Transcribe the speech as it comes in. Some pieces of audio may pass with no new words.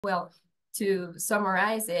Well, to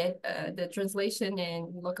summarize it, the translation and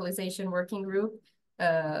localization working group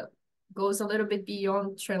goes a little bit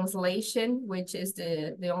beyond translation, which is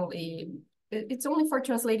the only, it's only for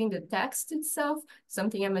translating the text itself,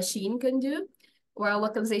 something a machine can do, while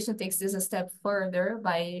localization takes this a step further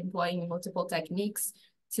by employing multiple techniques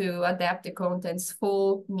to adapt the content's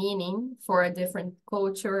full meaning for a different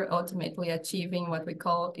culture, ultimately achieving what we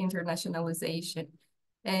call internationalization.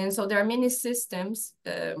 And so there are many systems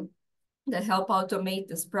that help automate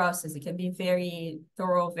this process. It can be very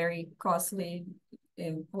thorough, very costly.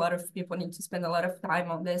 And a lot of people need to spend a lot of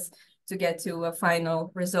time on this to get to a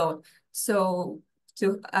final result. So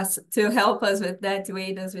to help us with that, to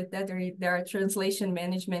aid us with that, there are translation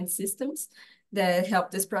management systems that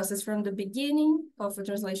help this process from the beginning of a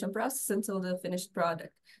translation process until the finished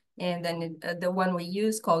product. And then the one we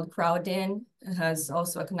use called CrowdIn has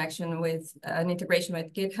also a connection with an integration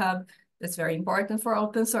with GitHub. That's very important for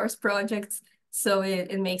open source projects. So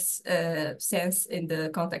it makes sense in the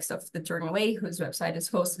context of the Turing Way, whose website is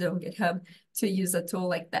hosted on GitHub, to use a tool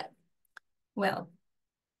like that. Well,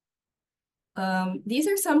 these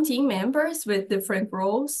are some team members with different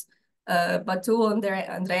roles. Batu,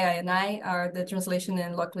 Andrea, and I are the translation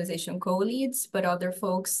and localization co-leads, but other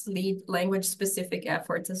folks lead language-specific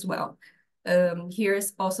efforts as well.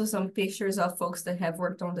 Here's also some pictures of folks that have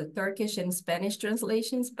worked on the Turkish and Spanish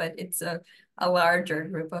translations, but it's a larger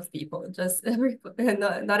group of people. Just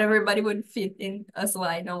not everybody would fit in a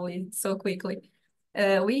slide only so quickly.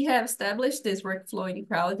 We have established this workflow in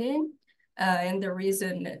Crowdin, and the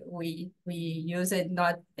reason we use it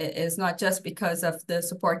is not just because of the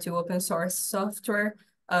support to open source software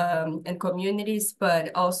and communities, but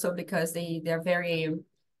also because they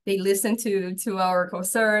listen to our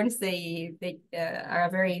concerns. They are a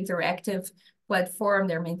very interactive platform.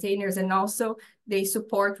 They're maintainers, and also they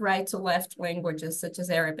support right to left languages such as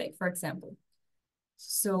Arabic, for example.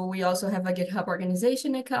 So we also have a GitHub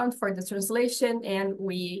organization account for the translation, and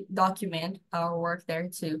we document our work there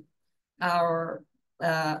too. Our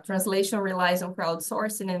translation relies on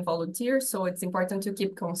crowdsourcing and volunteers, so it's important to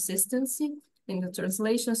keep consistency in the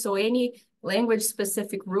translation. So any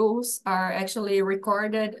language-specific rules are actually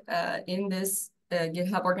recorded in this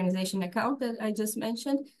GitHub organization account that I just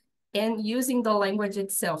mentioned, and using the language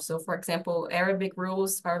itself. So for example, Arabic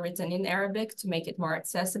rules are written in Arabic to make it more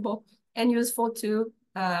accessible and useful to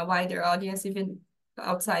a wider audience, even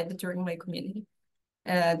outside the Turing Way community.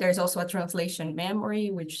 There's also a translation memory,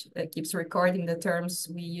 which keeps recording the terms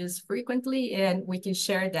we use frequently, and we can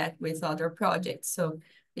share that with other projects. So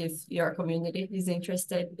if your community is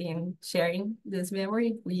interested in sharing this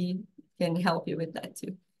memory, we can help you with that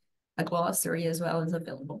too. A glossary as well is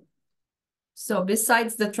available. So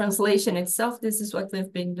besides the translation itself, this is what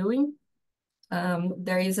we've been doing.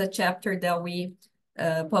 There is a chapter that we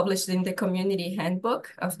published in the community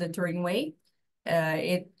handbook of the Turing Way.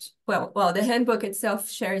 The handbook itself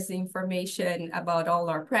shares the information about all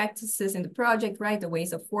our practices in the project, right? The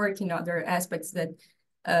ways of working, other aspects that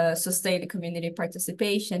sustain the community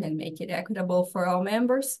participation and make it equitable for all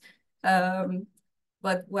members.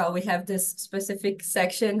 We have this specific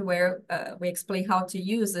section where we explain how to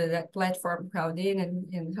use that platform Crowdin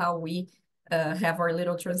and how we have our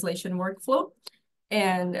little translation workflow.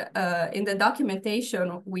 And in the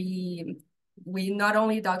documentation, we not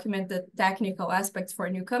only document the technical aspects for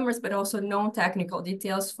newcomers, but also non-technical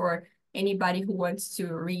details for anybody who wants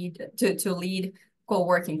to lead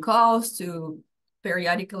co-working calls, to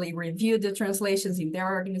periodically review the translations in their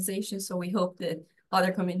organization. So we hope that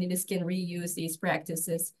other communities can reuse these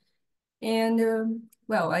practices. And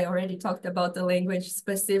I already talked about the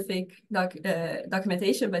language-specific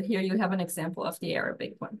documentation, but here you have an example of the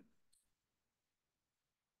Arabic one.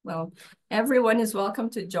 Well, everyone is welcome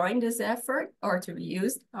to join this effort or to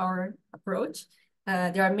use our approach.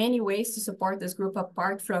 There are many ways to support this group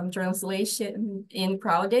apart from translation in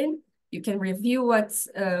Crowdin. You can review what's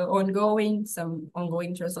ongoing, some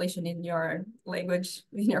ongoing translation in your language,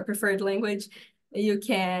 in your preferred language. You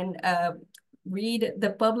can read the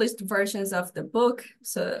published versions of the book,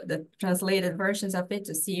 so the translated versions of it,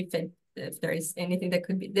 to see if there is anything that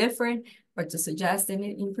could be different or to suggest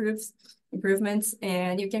any improvements.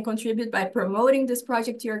 And you can contribute by promoting this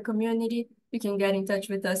project to your community. You can get in touch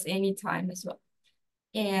with us anytime as well.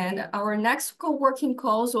 And our next co-working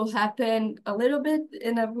calls will happen in a little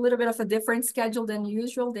bit of a different schedule than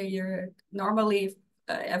usual. They are normally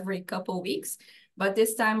every couple weeks, but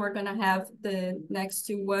this time we're gonna have the next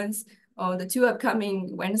two ones on the two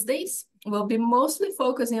upcoming Wednesdays. We'll be mostly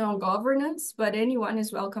focusing on governance, but anyone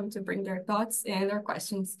is welcome to bring their thoughts and their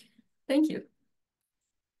questions. Thank you.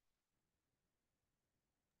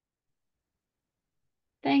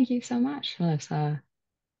 Thank you so much, Melissa.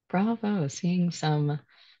 Bravo. Seeing some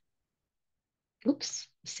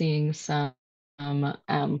emoji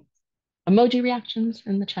reactions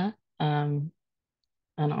in the chat and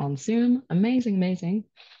on Zoom. Amazing, amazing.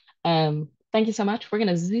 Thank you so much. We're going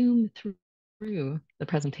to zoom through the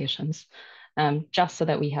presentations just so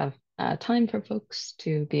that we have time for folks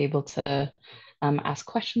to be able to ask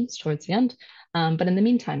questions towards the end. But in the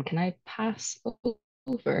meantime, can I pass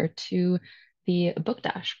over to the Book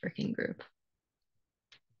Dash working group?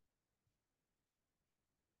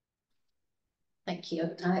 Thank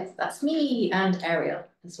you. That's me and Ariel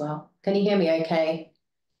as well. Can you hear me okay?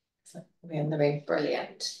 So we're in the room.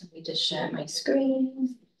 Brilliant. Let me just share my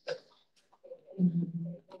screen. It's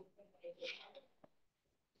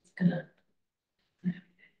gonna.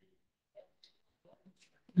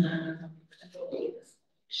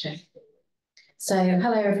 Sure. So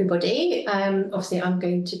hello everybody. Obviously I'm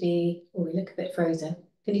going to be. Oh, we look a bit frozen.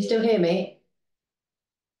 Can you still hear me?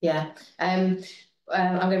 Yeah. I'm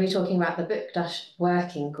going to be talking about the Book Dash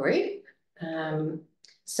working group.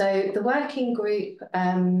 So the working group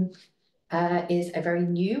is a very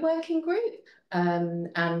new working group. And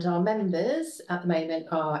our members at the moment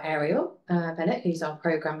are Ariel Bennett, who's our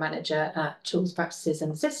Programme Manager at Tools, Practices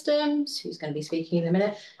and Systems, who's going to be speaking in a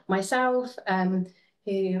minute. Myself, who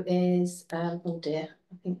is, oh dear,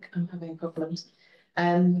 I think I'm having problems.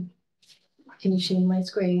 Can you share my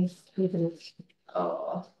screen?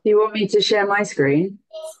 Oh. Do you want me to share my screen?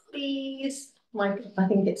 Please. I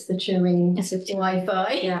think it's the Turing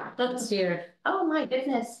Wi-Fi. Yeah, that's here. Oh my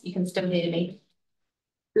goodness, you can still hear me.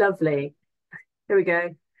 Lovely. Here we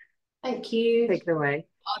go. Thank you. Take it away.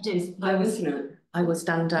 I will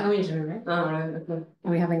stand up. Are we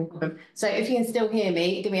having a problem? So if you can still hear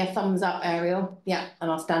me, give me a thumbs up, Ariel. Yeah,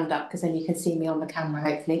 and I'll stand up because then you can see me on the camera,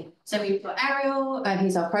 hopefully. So we've got Ariel,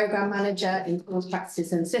 who's our Programme Manager in Tools,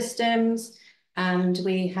 Practices and Systems. And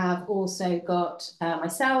we have also got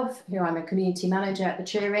myself, who I'm a Community Manager at the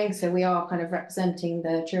Turing. So we are kind of representing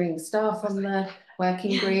the Turing staff on the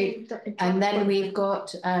working group. And then we've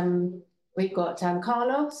got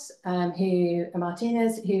Carlos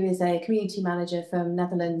Martinez, who is a community manager from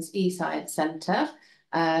Netherlands eScience Centre.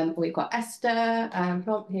 We've got Esther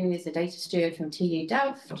Plomp, who is a data steward from TU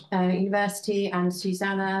Delft University, and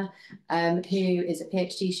Susanna, who is a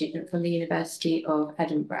PhD student from the University of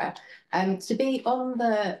Edinburgh. To be on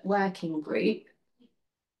the working group,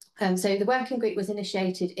 so the working group was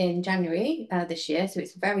initiated in January this year, so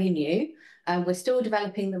it's very new. We're still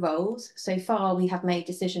developing the roles. So far, we have made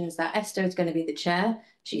decisions that Esther is going to be the chair.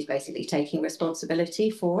 She's basically taking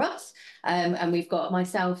responsibility for us. And we've got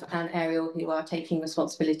myself and Ariel who are taking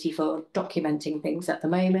responsibility for documenting things at the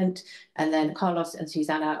moment. And then Carlos and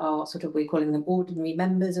Susanna are sort of, we're calling them ordinary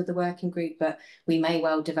members of the working group, but we may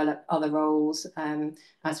well develop other roles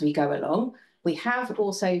as we go along. We have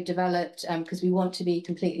also developed, because we want to be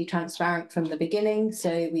completely transparent from the beginning,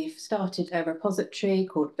 so we've started a repository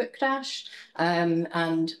called Book Dash,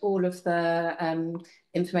 and all of the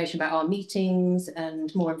information about our meetings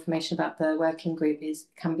and more information about the working group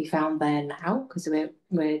can be found there now, because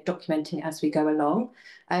we're documenting as we go along.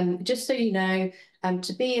 Just so you know,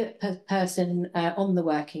 to be a person on the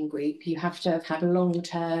working group, you have to have had a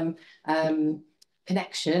long-term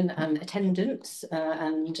connection and attendance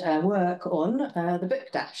and work on the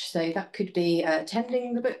Book Dash. So that could be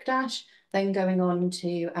attending the Book Dash, then going on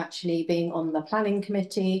to actually being on the planning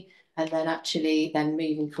committee, and then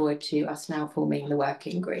moving forward to us now forming the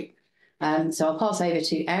working group. So I'll pass over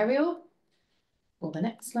to Ariel for the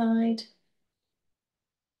next slide.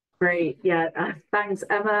 Great. Yeah, thanks,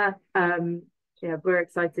 Emma. Yeah, we're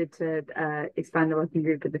excited to expand the working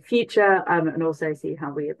group in the future and also see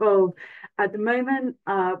how we evolve. At the moment,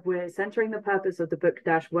 we're centering the purpose of the Book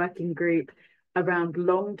Dash working group around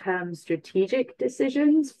long-term strategic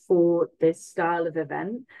decisions for this style of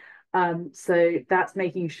event. So that's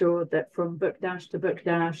making sure that from Book Dash to Book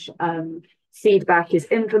Dash, feedback is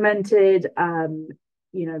implemented.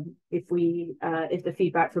 You know, if the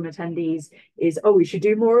feedback from attendees is, oh, we should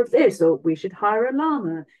do more of this, or we should hire a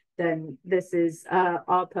llama, then this is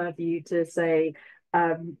our purview to say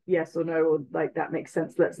yes or no, or like that makes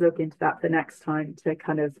sense. Let's look into that for next time to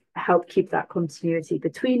kind of help keep that continuity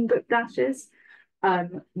between Book Dashes.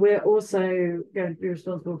 We're also going to be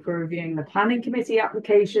responsible for reviewing the planning committee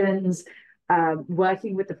applications,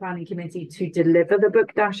 working with the planning committee to deliver the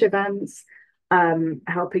Book Dash events,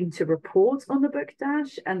 helping to report on the Book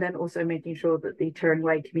Dash, and then also making sure that the Turing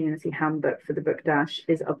Way community handbook for the Book Dash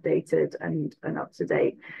is updated and up to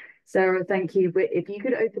date. Sarah, thank you. But if you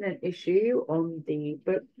could open an issue on the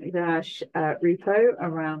book dash repo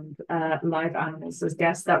around live animals as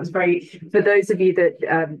guests, that was very, for those of you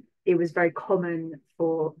that it was very common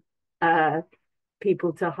for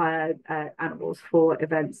people to hire animals for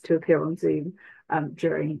events to appear on Zoom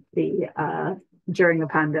during the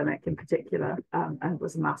pandemic in particular, and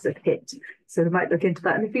was a massive hit. So we might look into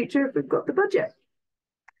that in the future if we've got the budget.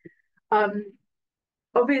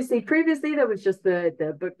 Obviously, previously there was just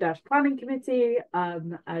the book dash planning committee,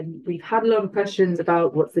 and we've had a lot of questions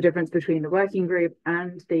about what's the difference between the working group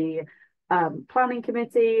and the planning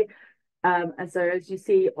committee. And so, as you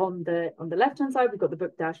see on the left hand side, we've got the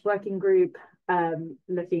book dash working group,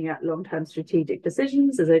 looking at long-term strategic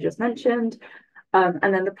decisions, as I just mentioned.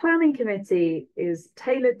 And then the planning committee is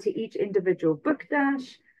tailored to each individual book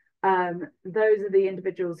dash. Those are the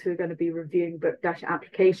individuals who are going to be reviewing book dash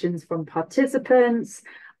applications from participants,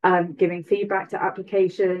 giving feedback to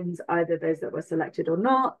applications, either those that were selected or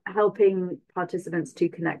not, helping participants to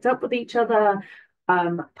connect up with each other,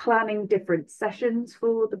 planning different sessions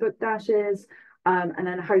for the book dashes, and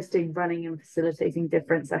then hosting, running and facilitating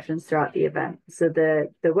different sessions throughout the event. So the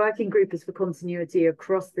working group is for continuity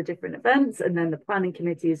across the different events, and then the planning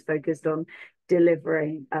committee is focused on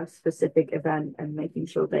delivering a specific event and making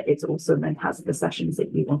sure that it's awesome and has the sessions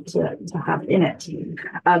that you want to have in it.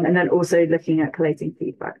 And then also looking at collating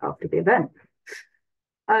feedback after the event.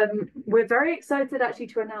 We're very excited actually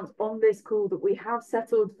to announce on this call that we have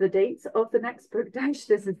settled the dates of the next book dash.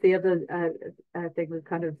 This is the other thing we've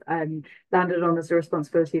kind of landed on as a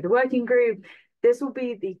responsibility of the working group. This will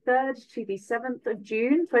be the 3rd to the 7th of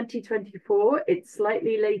June 2024. It's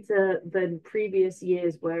slightly later than previous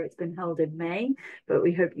years where it's been held in May, but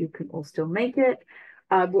we hope you can all still make it.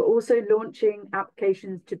 We're also launching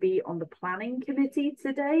applications to be on the planning committee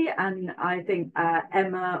today, and I think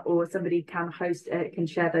Emma or somebody can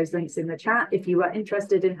share those links in the chat. If you are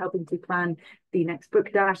interested in helping to plan the next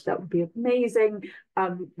book dash, that would be amazing.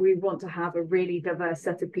 We want to have a really diverse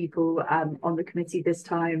set of people on the committee this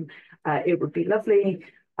time. It would be lovely.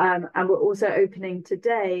 And we're also opening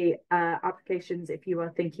today applications if you are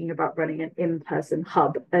thinking about running an in-person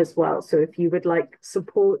hub as well. So if you would like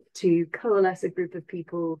support to coalesce a group of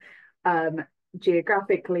people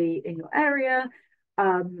geographically in your area,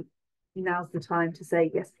 now's the time to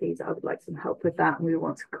say, yes, please, I would like some help with that, and we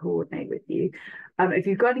want to coordinate with you. If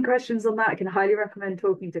you've got any questions on that, I can highly recommend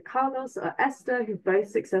talking to Carlos or Esther, who both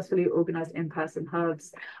successfully organised in-person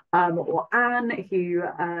hubs, or Anne, who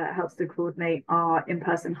helps to coordinate our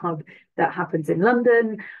in-person hub that happens in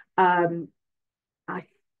London. I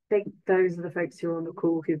think those are the folks who are on the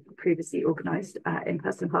call who've previously organised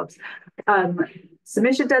in-person hubs.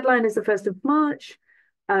 Submission deadline is the 1st of March.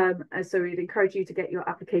 So we'd encourage you to get your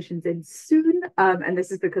applications in soon. And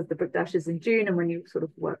this is because the book dash is in June, and when you sort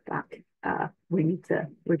of work back,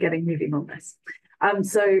 we're getting moving on this.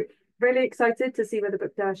 So really excited to see where the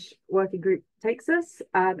book dash working group takes us.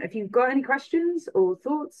 If you've got any questions or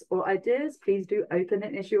thoughts or ideas, please do open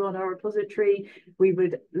an issue on our repository. We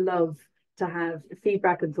would love to have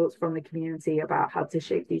feedback and thoughts from the community about how to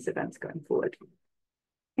shape these events going forward.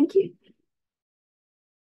 Thank you.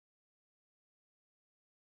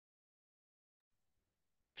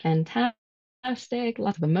 Fantastic.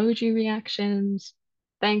 Lots of emoji reactions.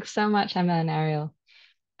 Thanks so much, Emma and Ariel.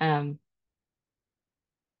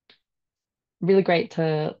 Really great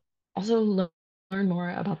to also learn more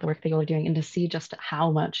about the work that you're doing and to see just how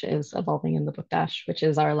much is evolving in the Book Dash, which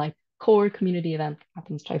is our like core community event that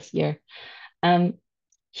happens twice a year.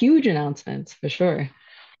 Huge announcements for sure.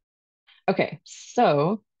 Okay,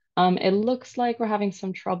 so it looks like we're having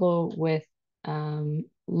some trouble with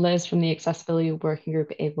Liz from the accessibility working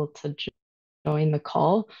group able to join the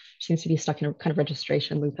call. She seems to be stuck in a kind of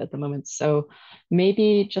registration loop at the moment. So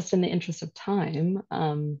maybe just in the interest of time,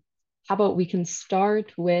 how about we can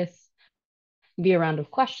start with maybe a round of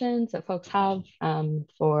questions that folks have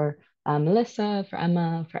for Melissa, for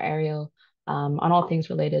Emma, for Ariel, on all things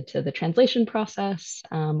related to the translation process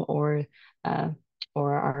or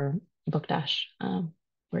our Book Dash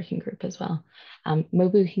working group as well.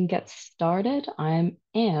 Maybe we can get started. I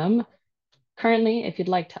am currently, if you'd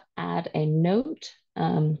like to add a note,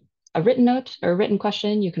 a written note or a written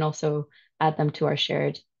question, you can also add them to our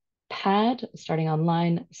shared pad starting on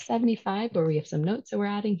line 75, where we have some notes that we're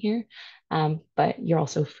adding here. But you're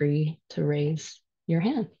also free to raise your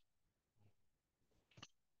hand.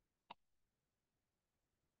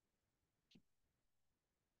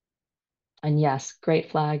 And yes,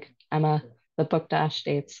 great flag, Emma. The Book Dash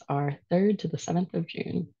dates are 3rd to the 7th of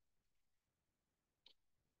June.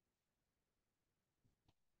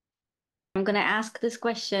 I'm going to ask this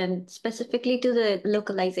question specifically to the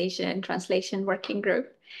localization and translation working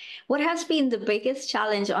group. What has been the biggest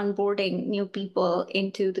challenge onboarding new people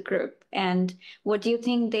into the group? And what do you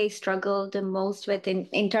think they struggle the most with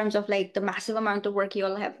in terms of like the massive amount of work you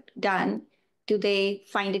all have done? Do they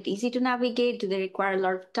find it easy to navigate? Do they require a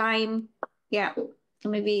lot of time? Yeah. So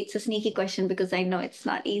maybe it's a sneaky question because I know it's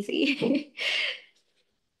not easy.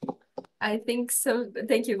 I think so.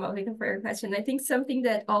 Thank you, Malvika, for your question. I think something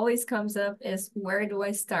that always comes up is where do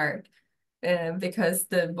I start? Because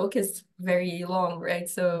the book is very long, right?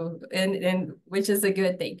 So, and which is a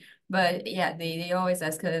good thing. But yeah, they always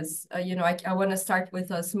ask us, you know, I want to start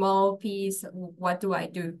with a small piece. What do I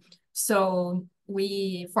do? So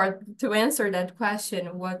to answer that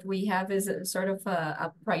question, what we have is a sort of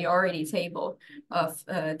a priority table of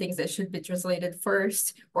things that should be translated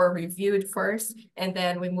first or reviewed first, and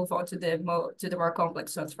then we move on to the more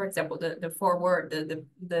complex ones. For example, the foreword,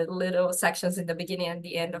 the little sections in the beginning and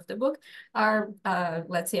the end of the book are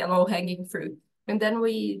let's say a low-hanging fruit, and then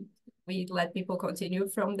we let people continue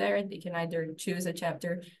from there. They can either choose a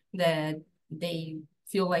chapter that they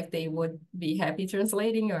feel like they would be happy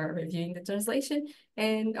translating or reviewing the translation,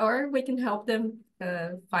 and or we can help them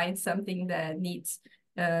find something that needs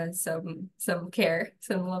some care,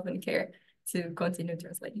 some love and care to continue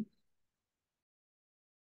translating.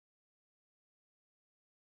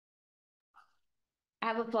 I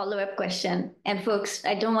have a follow-up question. And folks,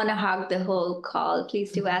 I don't want to hog the whole call.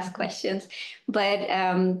 Please do ask questions. But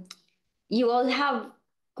you all have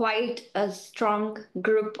quite a strong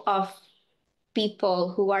group of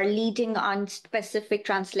people who are leading on specific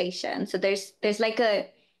translation. So there's like a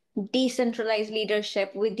decentralized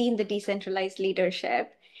leadership within the decentralized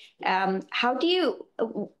leadership. How do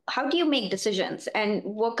you make decisions, and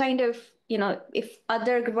what kind of, you know, if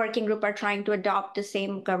other working group are trying to adopt the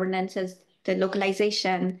same governance as the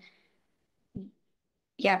localization,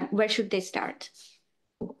 yeah, where should they start?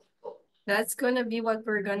 That's gonna be what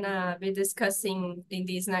we're gonna be discussing in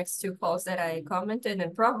these next two calls that I commented,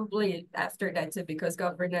 and probably after that too, because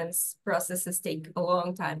governance processes take a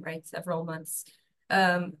long time, right? Several months.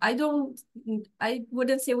 I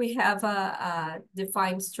wouldn't say we have a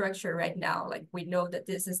defined structure right now. Like we know that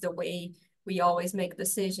this is the way we always make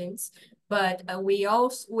decisions, but we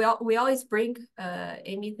always bring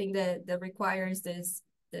anything that requires this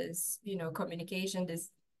you know, communication,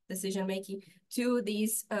 this decision making to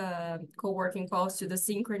these co-working calls, to the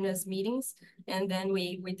synchronous meetings, and then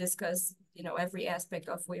we discuss, you know, every aspect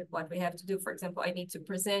of what we have to do. For example, I need to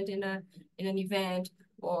present in an event,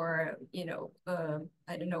 or you know,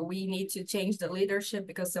 I don't know, we need to change the leadership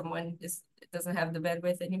because someone doesn't have the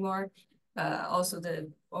bandwidth anymore. Also,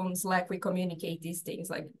 on Slack we communicate these things,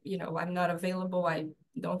 like, you know, I'm not available, I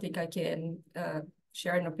don't think I can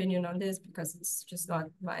share an opinion on this because it's just not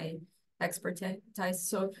my expertise.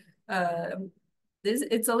 So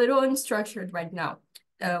it's a little unstructured right now.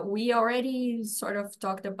 We already sort of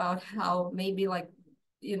talked about how maybe, like,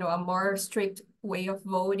 you know, a more strict way of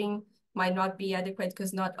voting might not be adequate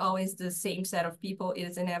because not always the same set of people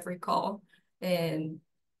is in every call, and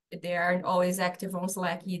they aren't always active on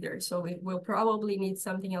Slack either. So we will probably need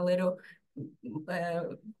something a little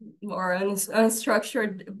more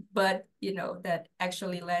unstructured, but you know, that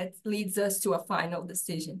actually leads us to a final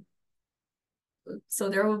decision. So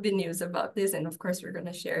there will be news about this, and of course we're going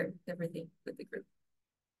to share everything with the group.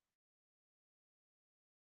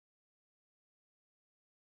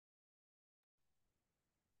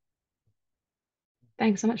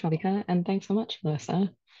 Thanks so much, Malvika, and thanks so much,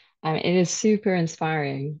 Melissa. It is super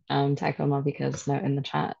inspiring to echo Malvika's note in the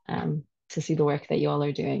chat, to see the work that you all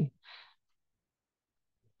are doing,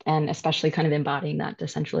 and especially kind of embodying that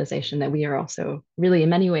decentralization that we are also really in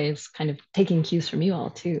many ways kind of taking cues from you all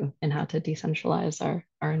too in how to decentralize our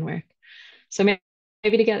own work. So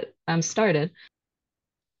maybe to get started.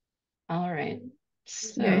 All right.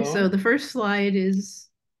 Okay, so the first slide is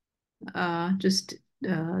just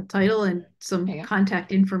title and some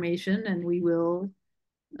contact information, and we will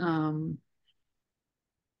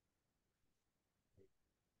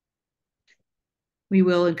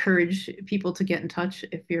encourage people to get in touch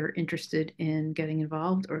if you're interested in getting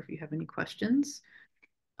involved or if you have any questions.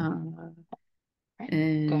 And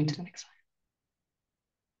going to the next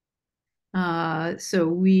slide. So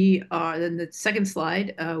we are, then the second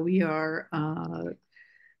slide, we are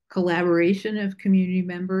collaboration of community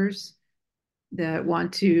members that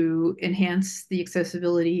want to enhance the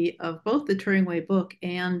accessibility of both the Turing Way book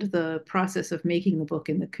and the process of making the book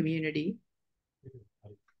in the community.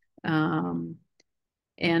 Anne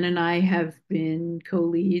and I have been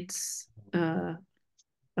co-leads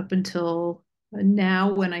up until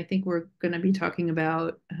now when I think we're going to be talking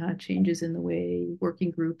about changes in the way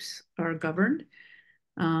working groups are governed.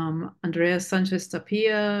 Andrea Sanchez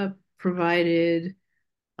Tapia provided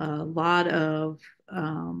a lot of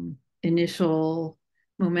initial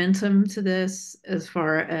momentum to this as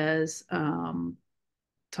far as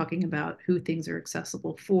talking about who things are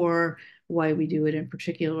accessible for, why we do it, and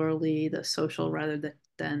particularly the social rather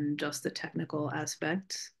than just the technical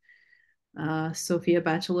aspects. Sophia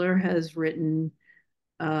Batchelor has written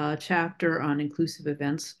a chapter on inclusive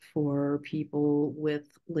events for people with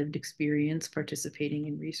lived experience participating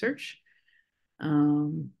in research.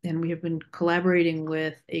 And we have been collaborating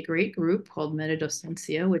with a great group called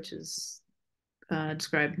Metadocencia, which is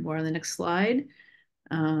described more on the next slide.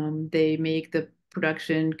 They make the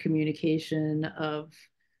production communication of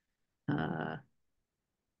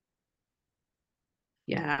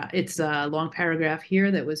it's a long paragraph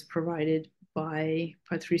here that was provided by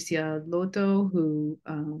Patricia Loto, who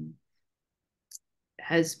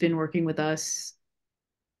has been working with us.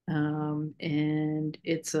 And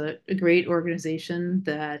it's a great organization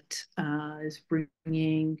that is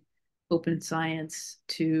bringing open science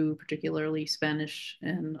to particularly Spanish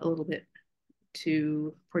and a little bit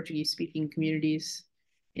to Portuguese-speaking communities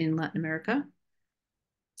in Latin America.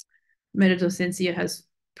 Metadocencia has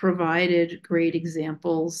provided great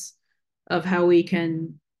examples of how we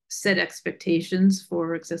can set expectations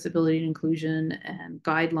for accessibility and inclusion and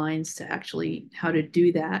guidelines to actually how to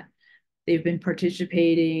do that. They've been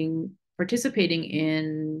participating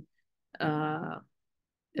in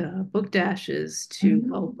book dashes to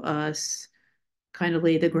help us kind of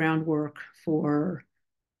lay the groundwork for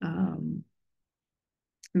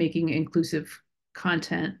making inclusive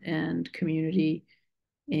content and community,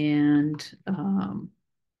 and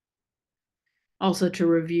also to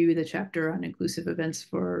review the chapter on inclusive events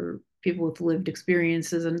for people with lived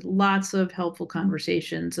experiences, and lots of helpful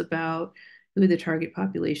conversations about who the target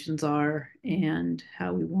populations are and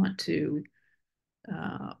how we want to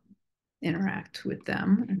interact with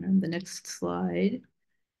them. And then the next slide.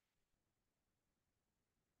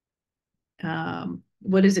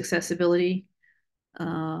 What is accessibility?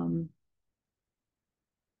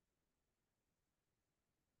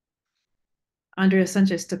 Andrea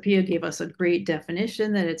Sanchez Tapia gave us a great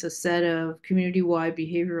definition that it's a set of community-wide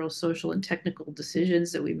behavioral, social, and technical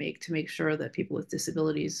decisions that we make to make sure that people with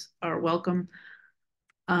disabilities are welcome.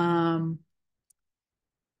 But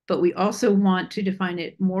we also want to define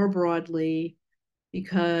it more broadly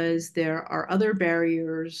because there are other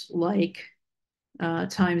barriers like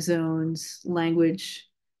time zones, language,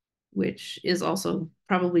 which is also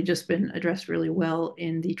probably just been addressed really well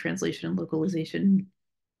in the translation and localization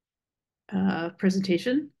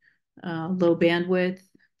presentation. Low bandwidth,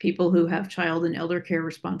 people who have child and elder care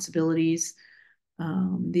responsibilities.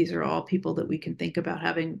 These are all people that we can think about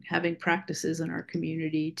having practices in our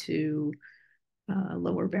community to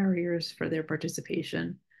lower barriers for their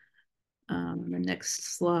participation. The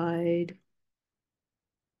next slide.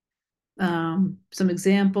 Some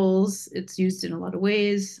examples. It's used in a lot of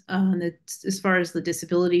ways. As far as the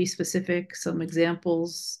disability specific, some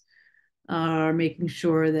examples are making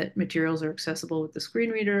sure that materials are accessible with the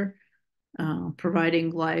screen reader,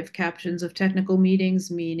 providing live captions of technical meetings,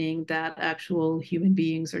 meaning that actual human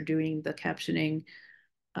beings are doing the captioning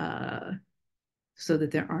so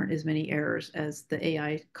that there aren't as many errors as the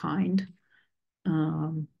AI kind.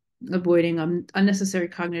 Avoiding unnecessary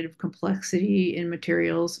cognitive complexity in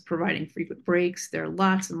materials, providing frequent breaks. There are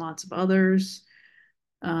lots and lots of others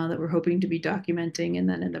that we're hoping to be documenting. And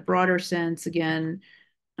then in the broader sense, again,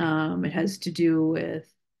 it has to do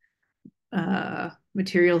with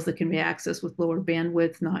materials that can be accessed with lower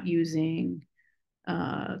bandwidth, not using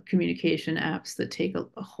communication apps that take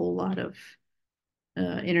a whole lot of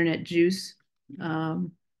internet juice.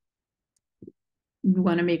 We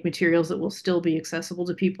want to make materials that will still be accessible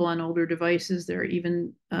to people on older devices. There are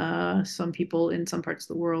even some people in some parts of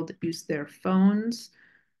the world that use their phones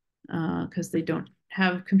because they don't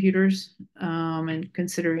have computers, and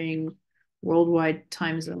considering worldwide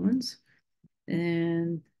time zones.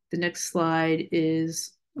 And the next slide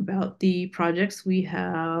is about the projects we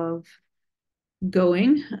have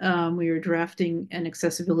going. We are drafting an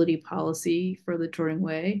accessibility policy for the Turing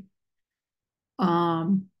Way.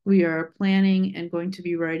 We are planning and going to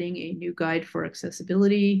be writing a new guide for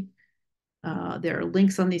accessibility. There are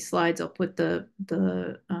links on these slides. I'll put the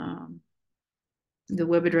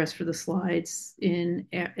web address for the slides in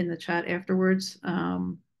the chat afterwards.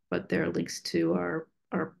 But there are links to our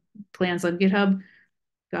plans on GitHub,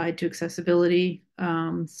 guide to accessibility,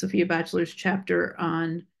 Sophia Batchelor's chapter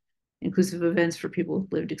on inclusive events for people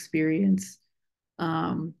with lived experience,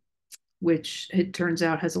 which it turns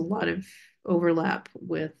out has a lot of overlap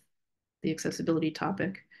with the accessibility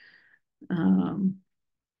topic.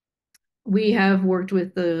 We have worked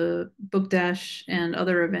with the Book Dash and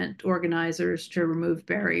other event organizers to remove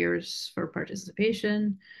barriers for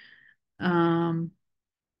participation. And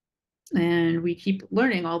we keep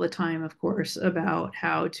learning all the time, of course, about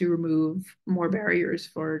how to remove more barriers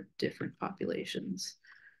for different populations.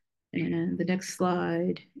 And the next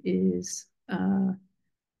slide is,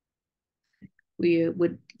 we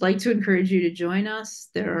would like to encourage you to join us.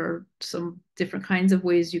 There are some different kinds of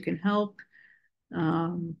ways you can help.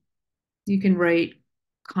 You can write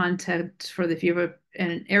content for if you have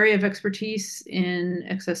an area of expertise in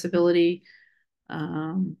accessibility,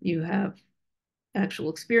 you have actual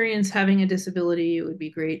experience having a disability, it would be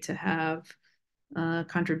great to have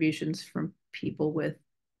contributions from people with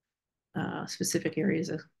specific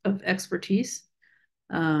areas of expertise.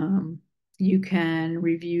 You can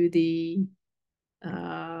review the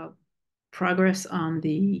progress on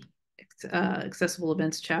the accessible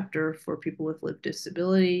events chapter for people with lived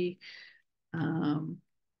disability.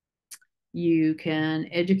 You can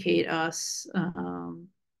educate us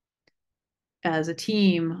as a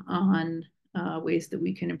team on ways that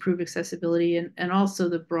we can improve accessibility, and also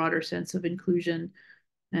the broader sense of inclusion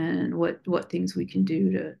and what things we can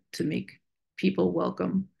do to make people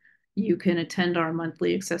welcome. You can attend our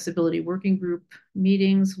monthly accessibility working group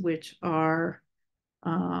meetings, which are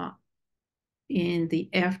in the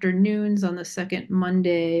afternoons on the second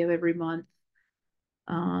Monday of every month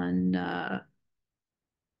on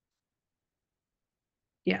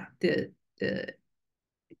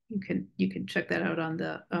you can check that out on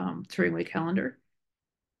the Turingway calendar.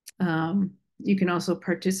 You can also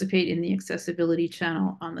participate in the accessibility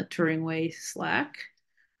channel on the Turingway Slack.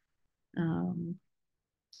 And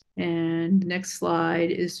the next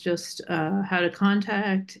slide is just how to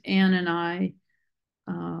contact Anne and I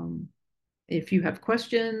if you have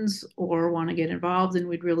questions or want to get involved, and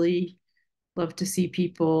we'd really love to see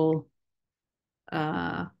people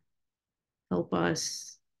help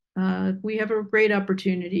us. We have a great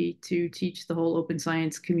opportunity to teach the whole open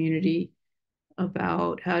science community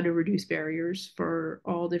about how to reduce barriers for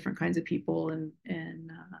all different kinds of people, and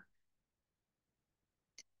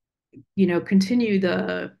continue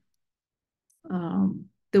the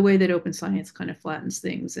way that open science kind of flattens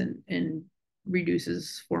things and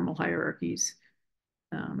reduces formal hierarchies.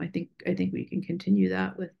 I think we can continue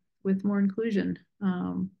that with more inclusion.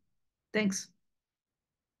 Thanks.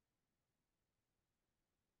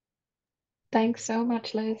 Thanks so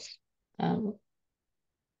much, Liz.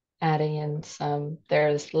 Adding in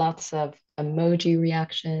there's lots of emoji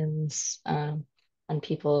reactions and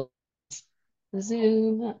people's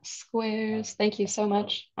Zoom squares. Thank you so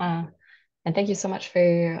much. And thank you so much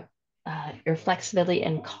for your flexibility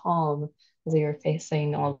and calm as you're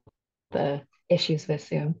facing all the issues with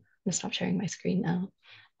Zoom. I'm gonna stop sharing my screen now.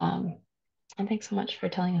 And thanks so much for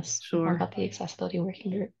telling us more about the accessibility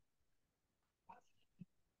working group.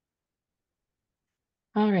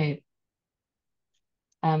 All right.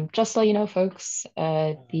 Just so you know, folks,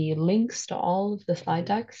 the links to all of the slide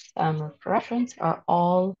decks for reference are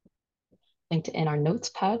all linked in our notes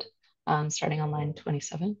pad, starting on line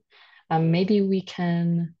 27. Maybe we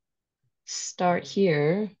can start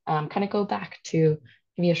here, kind of go back to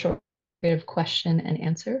maybe a short bit of question and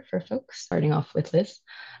answer for folks, starting off with Liz,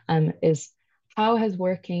 is how has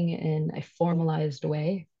working in a formalized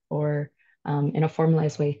way or in a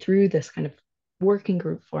formalized way through this kind of working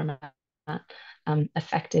group format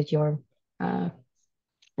affected your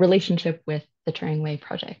relationship with the Turing Way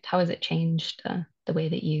project? How has it changed the way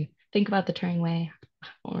that you think about the Turing Way,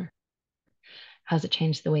 or how has it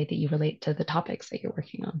changed the way that you relate to the topics that you're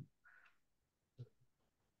working on?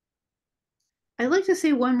 I'd like to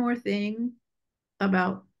say one more thing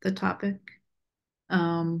about the topic.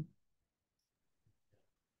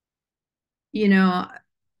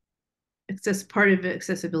 Part of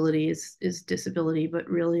accessibility is disability, but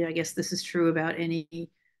really, I guess this is true about any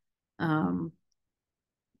kind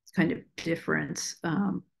of difference,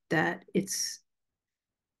 that it's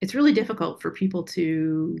really difficult for people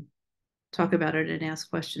to talk about it and ask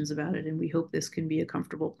questions about it, and we hope this can be a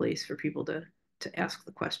comfortable place for people to ask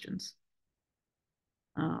the questions.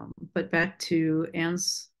 But back to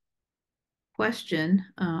Anne's question,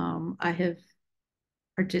 I have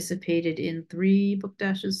participated in 3 book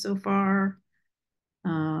dashes so far.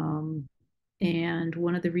 And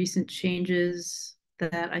one of the recent changes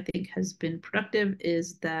that I think has been productive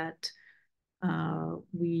is that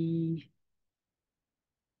we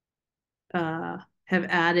have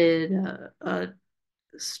added a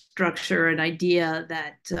structure, an idea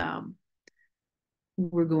that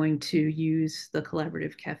we're going to use the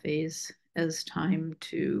collaborative cafes as time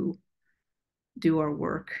to do our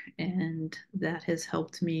work. And that has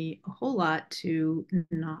helped me a whole lot to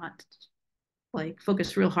not like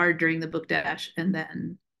focus real hard during the book dash and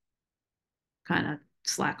then kind of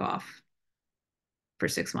slack off for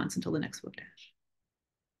 6 months until the next book dash.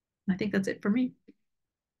 I think that's it for me.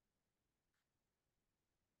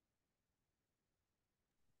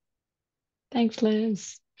 Thanks,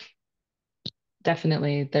 Liz.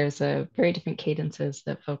 Definitely, there's a very different cadences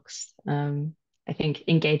that folks, I think,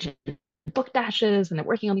 engage in book dashes and they're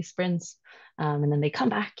working on these sprints, and then they come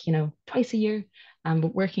back, twice a year.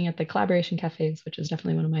 But working at the collaboration cafes, which is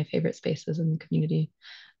definitely one of my favorite spaces in the community,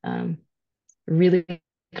 really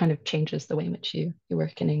kind of changes the way in which you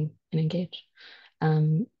work and engage.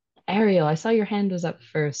 Ariel, I saw your hand was up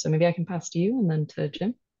first, so maybe I can pass to you and then to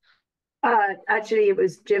Jim. Actually, it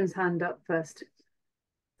was Jim's hand up first.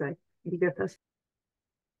 So you go first.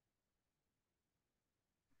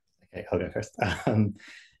 Okay, I'll go first.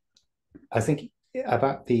 I think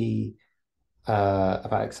about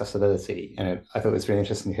about accessibility, and I thought it was really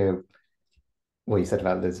interesting to hear what you said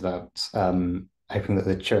about Liz about hoping that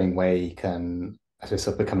the Turing way can, I suppose,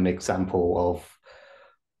 sort of become an example of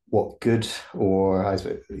what good or at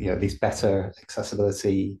least better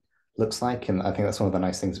accessibility looks like. And I think that's one of the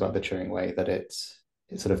nice things about the Turing way, that it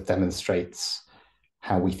sort of demonstrates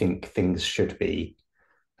how we think things should be.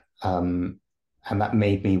 And that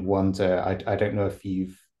made me wonder, I don't know if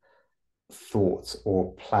you've thought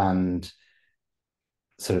or planned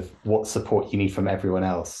sort of what support you need from everyone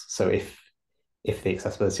else. So if the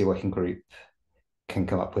accessibility working group can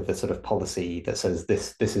come up with a sort of policy that says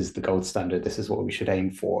this is the gold standard, this is what we should aim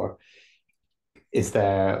for, is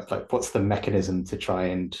there like, what's the mechanism to try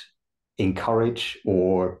and encourage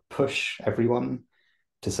or push everyone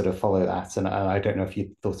to sort of follow that? And I don't know if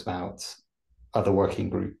you thought about other working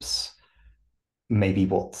groups, maybe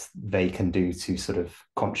what they can do to sort of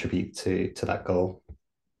contribute to that goal.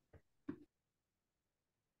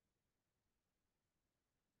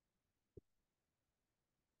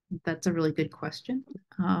 That's a really good question.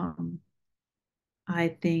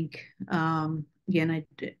 I think, again,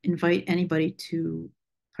 I'd invite anybody to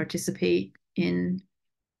participate in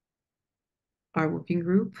our working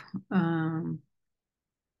group.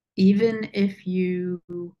 Even if you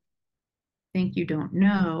think you don't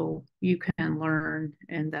know, you can learn,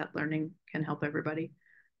 and that learning can help everybody.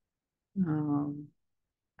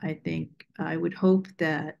 I think I would hope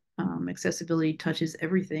that accessibility touches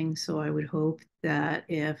everything. So I would hope that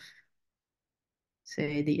if,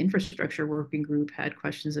 say, the infrastructure working group had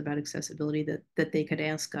questions about accessibility, that they could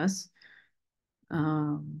ask us.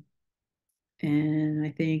 And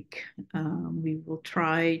I think we will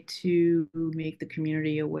try to make the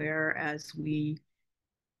community aware as we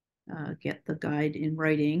get the guide in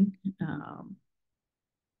writing,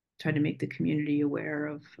 try to make the community aware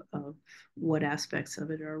of what aspects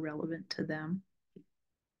of it are relevant to them.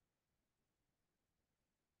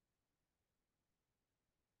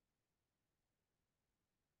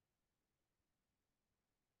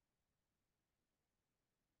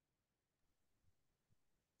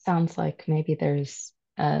 Sounds like maybe there's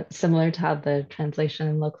similar to how the translation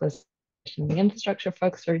and localization of the infrastructure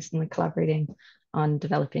folks are recently collaborating on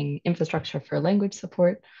developing infrastructure for language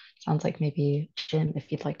support. Sounds like maybe Jim,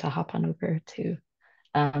 if you'd like to hop on over to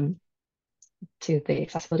the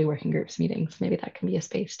accessibility working groups meetings, maybe that can be a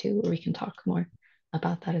space too where we can talk more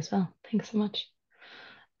about that as well. Thanks so much.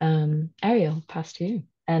 Ariel, pass to you.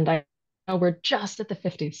 And I know we're just at the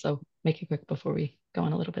 50s, so make it quick before we go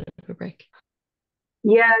on a little bit of a break.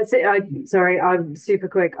 Yeah, sorry, I'm super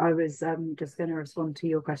quick. I was just going to respond to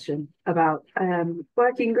your question about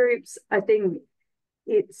working groups. I think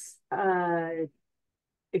it's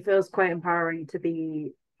it feels quite empowering to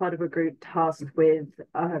be part of a group tasked with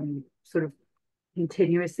sort of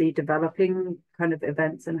continuously developing kind of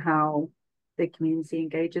events and how the community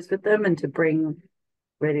engages with them, and to bring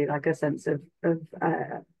really like a sense of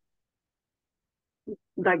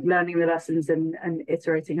like learning the lessons and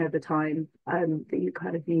iterating over time, that you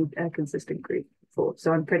kind of need a consistent group for.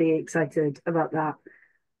 So I'm pretty excited about that,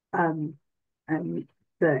 and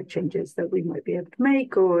the changes that we might be able to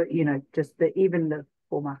make, or just even the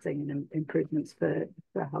formatting and improvements for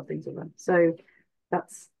how things are run. So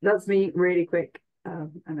that's me really quick,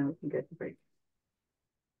 and then we can go to break.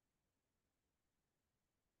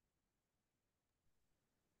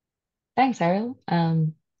 Thanks, Ariel.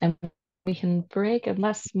 And we can break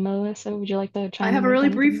unless Melissa, would you like to chime in? I have a really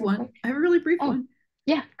brief one. I have a really brief one.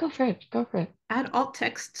 Yeah, go for it. Go for it. Add alt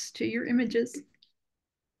texts to your images.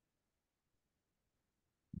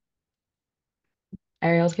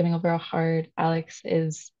 Ariel's giving over a heart. Alex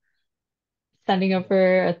is sending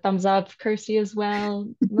over a thumbs up. Kirsty as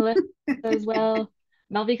well. Melissa as well.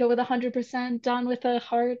 Malvika with 100%. Don with a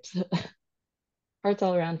heart. Hearts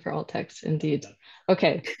all around for alt text, indeed.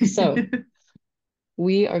 Okay, so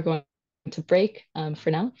we are going to break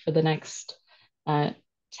for now for the next 10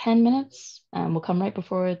 minutes. We'll come right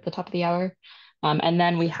before the top of the hour. And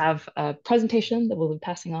then we have a presentation that we'll be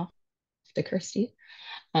passing off to Kirsty.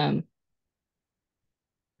 The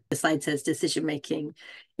slide says decision making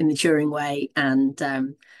in the Turing way, and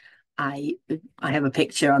I have a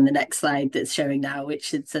picture on the next slide that's showing now,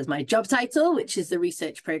 which it says my job title, which is the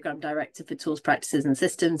Research Programme Director for Tools, Practices and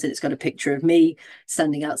Systems. And it's got a picture of me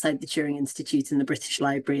standing outside the Turing Institute in the British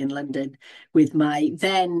Library in London with my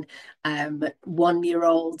then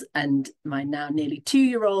 1-year-old, and my now nearly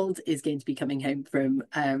 2-year-old is going to be coming home from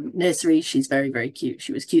nursery. She's very, very cute.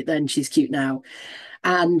 She was cute then, she's cute now.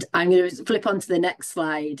 And I'm going to flip on to the next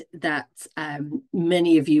slide that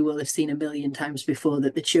many of you will have seen a million times before,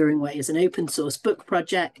 that the Turing Way is an open source book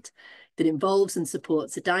project that involves and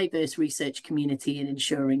supports a diverse research community in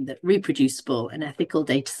ensuring that reproducible and ethical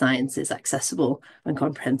data science is accessible and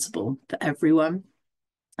comprehensible for everyone.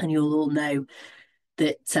 And you'll all know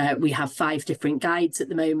that we have 5 different guides at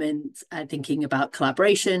the moment, thinking about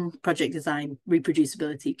collaboration, project design,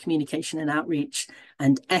 reproducibility, communication and outreach,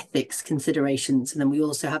 and ethics considerations. And then we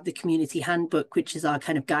also have the community handbook, which is our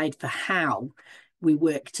kind of guide for how we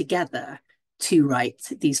work together to write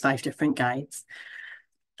these 5 different guides.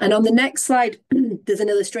 And on the next slide, there's an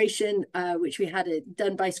illustration which we had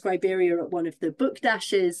done by Scriberia at one of the book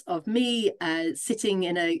dashes of me sitting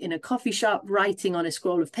in a coffee shop writing on a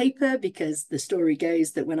scroll of paper, because the story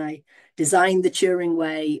goes that when I designed the Turing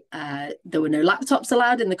Way, there were no laptops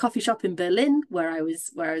allowed in the coffee shop in Berlin where I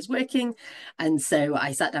was working, and so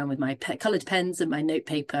I sat down with my coloured pens and my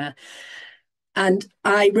notepaper. And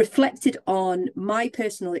I reflected on my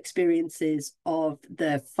personal experiences of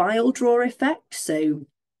the file drawer effect. So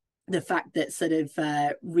the fact that sort of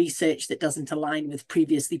research that doesn't align with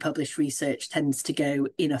previously published research tends to go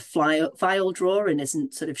in a file drawer and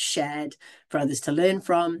isn't sort of shared for others to learn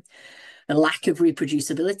from. The lack of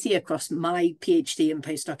reproducibility across my PhD and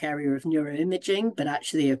postdoc area of neuroimaging, but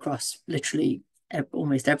actually across literally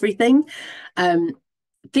almost everything.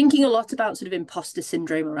 Thinking a lot about sort of imposter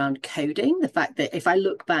syndrome around coding, the fact that if I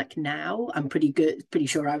look back now, I'm pretty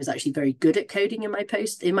sure I was actually very good at coding in my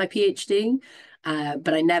PhD.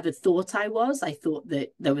 But I never thought I was. I thought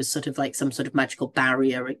that there was sort of like some sort of magical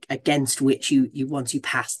barrier against which you once you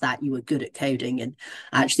passed that, you were good at coding. And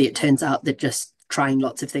actually it turns out that just trying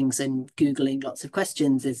lots of things and Googling lots of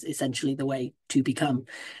questions is essentially the way to become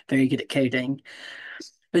very good at coding.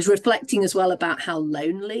 I was reflecting as well about how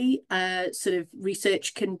lonely sort of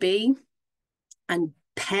research can be, and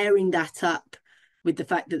pairing that up with the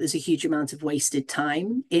fact that there's a huge amount of wasted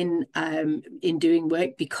time in doing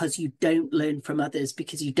work because you don't learn from others,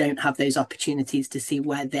 because you don't have those opportunities to see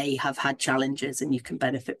where they have had challenges and you can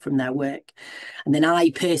benefit from their work. And then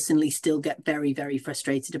I personally still get very, very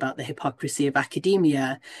frustrated about the hypocrisy of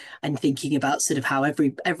academia, and thinking about sort of how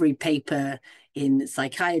every paper in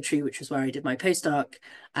psychiatry, which was where I did my postdoc,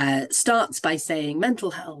 starts by saying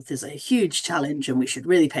mental health is a huge challenge and we should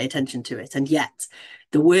really pay attention to it. And yet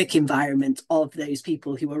the work environment of those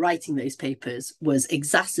people who were writing those papers was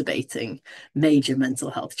exacerbating major mental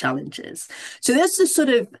health challenges. So these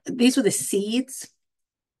were the seeds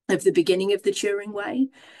of the beginning of the Turing Way.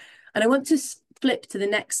 And I want to flip to the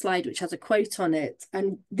next slide, which has a quote on it.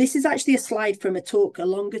 And this is actually a slide from a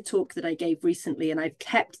longer talk that I gave recently. And I've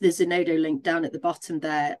kept the Zenodo link down at the bottom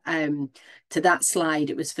there to that slide.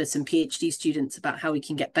 It was for some PhD students about how we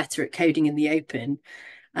can get better at coding in the open.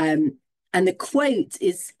 And the quote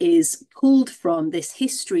is pulled from this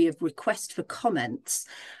history of request for comments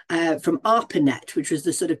from ARPANET, which was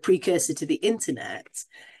the sort of precursor to the internet.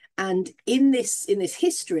 And in this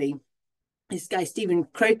history, this guy, Stephen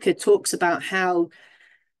Croker, talks about how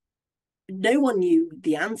no one knew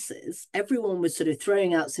the answers. Everyone was sort of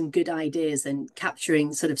throwing out some good ideas and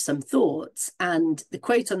capturing sort of some thoughts. And the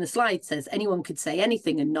quote on the slide says, anyone could say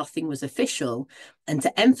anything and nothing was official. And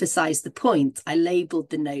to emphasize the point, I labeled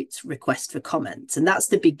the notes request for comments. And that's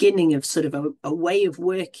the beginning of sort of a way of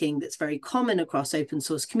working that's very common across open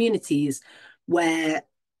source communities, where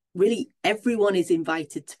really everyone is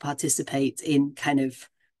invited to participate in kind of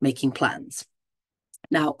making plans.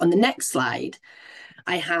 Now, on the next slide,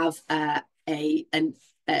 I have a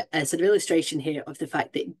sort of illustration here of the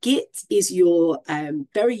fact that Git is your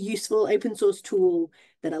very useful open source tool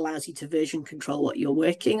that allows you to version control what you're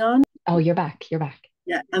working on. Oh, you're back. You're back.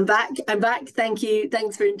 Yeah, I'm back. Thank you.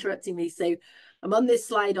 Thanks for interrupting me. So I'm on this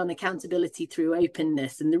slide on accountability through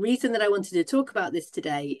openness. And the reason that I wanted to talk about this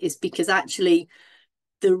today is because actually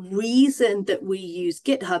the reason that we use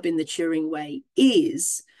GitHub in the Turing way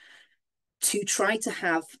is to try to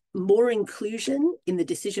have more inclusion in the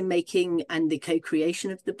decision making and the co-creation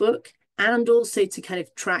of the book, and also to kind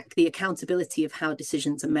of track the accountability of how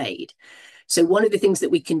decisions are made. So one of the things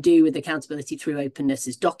that we can do with accountability through openness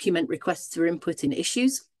is document requests for input in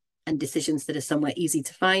issues and decisions that are somewhere easy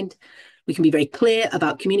to find. We can be very clear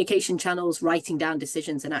about communication channels, writing down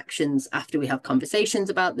decisions and actions after we have conversations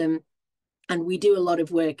about them. And we do a lot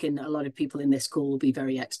of work, and a lot of people in this call will be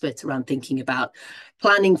very expert around thinking about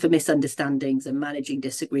planning for misunderstandings and managing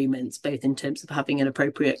disagreements, both in terms of having an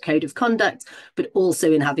appropriate code of conduct, but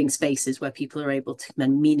also in having spaces where people are able to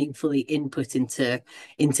then meaningfully input into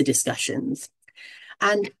discussions.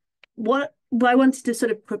 And what I wanted to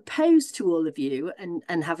sort of propose to all of you and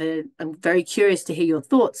I'm very curious to hear your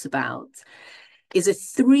thoughts about is a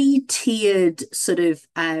 3-tiered sort of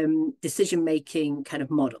decision-making kind of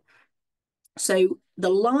model. So the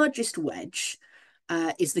largest wedge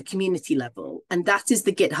is the community level, and that is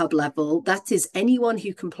the GitHub level. That is anyone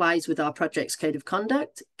who complies with our project's code of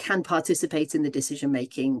conduct can participate in the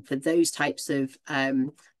decision-making for those types of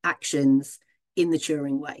actions in the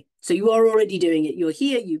Turing way. So you are already doing it. You're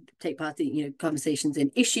here, you take part in conversations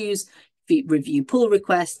in issues, review pull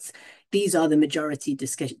requests. These are the majority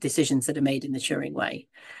decisions that are made in the Turing way.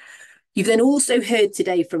 You've then also heard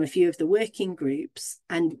today from a few of the working groups,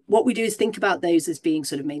 and what we do is think about those as being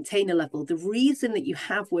sort of maintainer level. The reason that you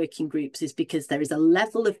have working groups is because there is a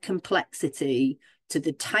level of complexity to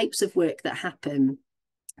the types of work that happen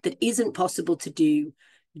that isn't possible to do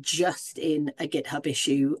just in a GitHub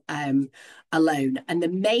issue alone. And the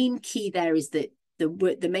main key there is that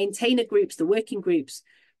the maintainer groups, the working groups,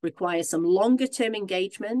 require some longer term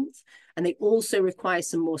engagement, and they also require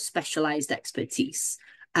some more specialized expertise.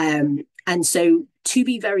 And so to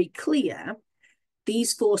be very clear,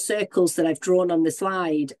 these 4 circles that I've drawn on the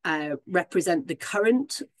slide represent the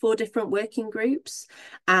current 4 different working groups.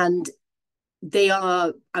 And they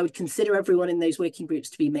are, I would consider everyone in those working groups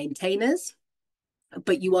to be maintainers,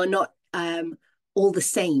 but you are not all the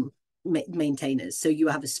same maintainers. So you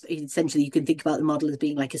have essentially, you can think about the model as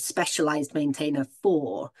being like a specialized maintainer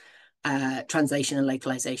for translation and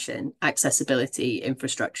localization, accessibility,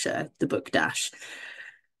 infrastructure, the book dash.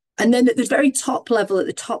 And then at the very top level, at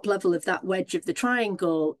the top level of that wedge of the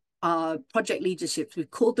triangle, are project leaderships.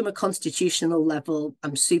 We've called them a constitutional level.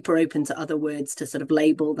 I'm super open to other words to sort of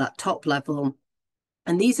label that top level.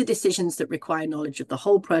 And these are decisions that require knowledge of the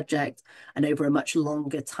whole project and over a much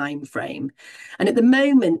longer time frame. And at the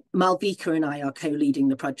moment, Malvika and I are co-leading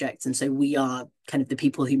the project. And so we are kind of the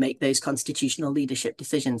people who make those constitutional leadership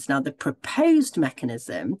decisions. Now, the proposed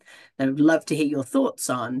mechanism that I would love to hear your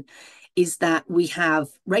thoughts on is that we have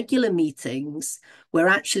regular meetings where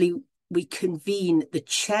actually we convene the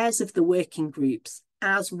chairs of the working groups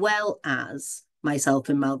as well as myself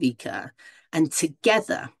and Malvika, and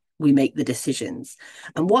together we make the decisions.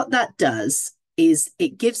 And what that does is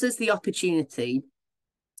it gives us the opportunity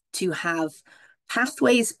to have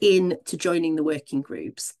pathways in to joining the working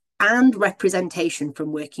groups and representation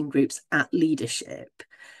from working groups at leadership,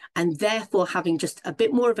 and therefore having just a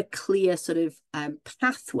bit more of a clear sort of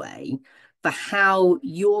pathway for how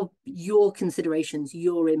your considerations,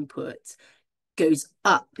 your input goes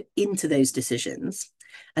up into those decisions.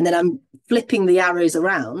 And then I'm flipping the arrows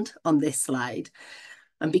around on this slide.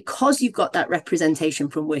 And because you've got that representation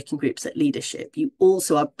from working groups at leadership, you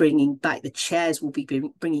also are bringing back, the chairs will be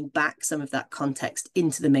bringing back some of that context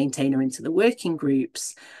into the maintainer, into the working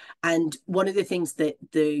groups. And one of the things that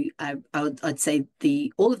I'd say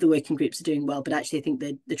all of the working groups are doing well, but actually I think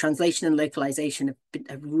the translation and localization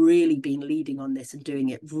have really been leading on this and doing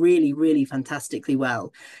it really, really fantastically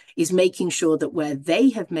well, is making sure that where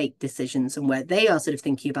they have made decisions and where they are sort of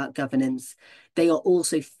thinking about governance, they are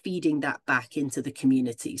also feeding that back into the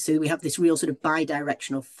community. So we have this real sort of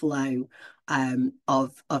bi-directional flow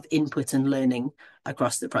of input and learning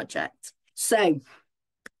across the project. So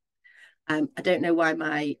I don't know why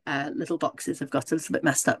my little boxes have got a little bit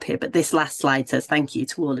messed up here, but this last slide says thank you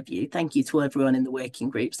to all of you. Thank you to everyone in the working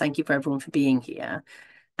groups. Thank you for everyone for being here.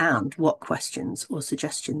 And what questions or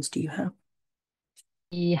suggestions do you have?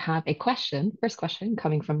 We have a question, first question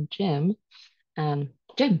coming from Jim.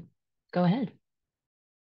 Jim, go ahead.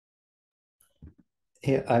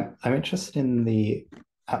 Yeah, I'm interested in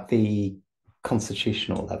at the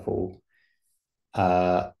constitutional level.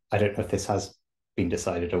 I don't know if this has been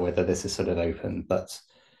decided or whether this is sort of open, but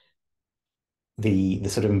the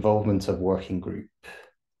sort of involvement of working group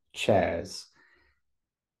chairs.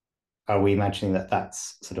 are we imagining that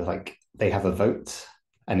that's sort of like they have a vote,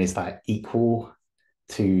 and is that equal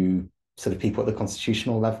to sort of people at the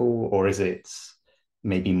constitutional level, or is it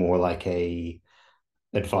maybe more like a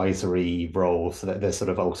advisory role, so that there's sort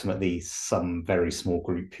of ultimately some very small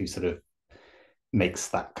group who sort of makes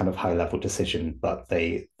that kind of high level decision, but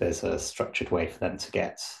there's a structured way for them to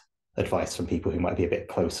get advice from people who might be a bit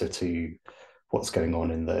closer to what's going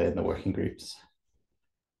on in the working groups?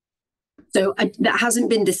 So that hasn't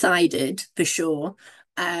been decided for sure.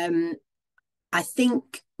 I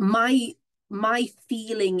think my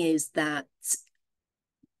feeling is that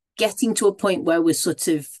getting to a point where we're sort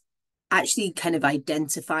of actually kind of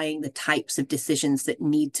identifying the types of decisions that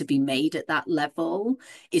need to be made at that level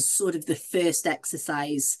is sort of the first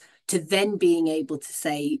exercise to then being able to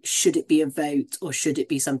say, should it be a vote or should it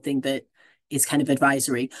be something that is kind of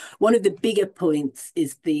advisory? One of the bigger points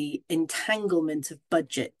is the entanglement of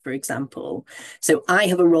budget, for example. So I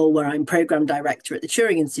have a role where I'm program director at the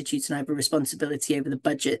Turing Institute, and I have a responsibility over the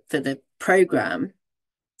budget for the program.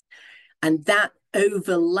 And that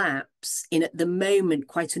overlaps in, at the moment,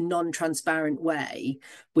 quite a non-transparent way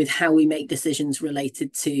with how we make decisions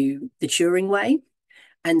related to the Turing way.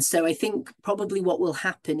 And so I think probably what will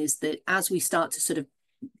happen is that as we start to sort of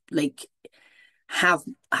like have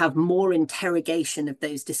more interrogation of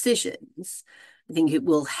those decisions, I think it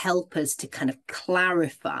will help us to kind of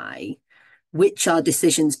clarify which are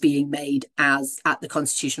decisions being made as at the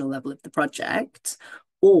constitutional level of the project,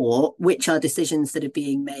 or which are decisions that are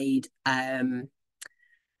being made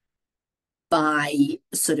by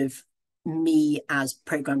sort of me as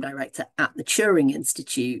program director at the Turing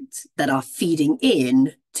Institute that are feeding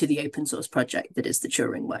in to the open source project that is the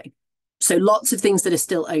Turing way. So lots of things that are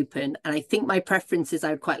still open. And I think my preference is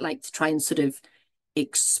I would quite like to try and sort of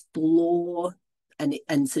explore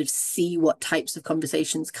and sort of see what types of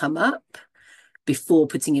conversations come up before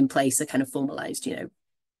putting in place a kind of formalized,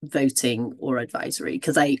 voting or advisory.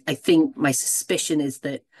 Because I think my suspicion is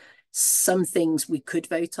that some things we could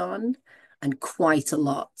vote on, and quite a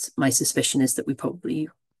lot, my suspicion is that we probably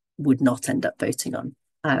would not end up voting on.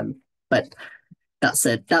 But that's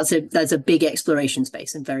a big exploration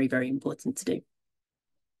space and very, very important to do.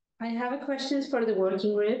 I have a question for the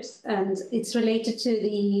working groups, and it's related to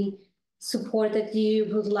the support that you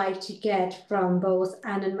would like to get from both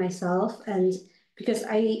Anne and myself. And because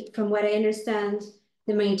from what I understand,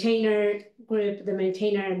 the maintainer group, the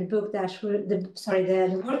maintainer and the book dashboard,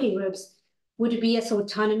 the working groups would be as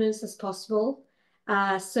autonomous as possible.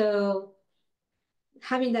 So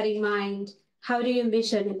having that in mind, how do you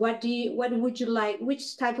envision, what would you like,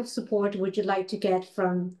 which type of support would you like to get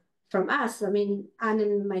from us? I mean, Anne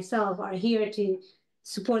and myself are here to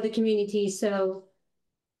support the community. So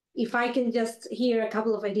if I can just hear a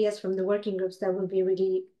couple of ideas from the working groups, that would be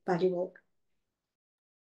really valuable.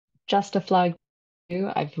 Just to flag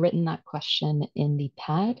you, I've written that question in the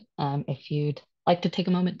pad. If you'd like to take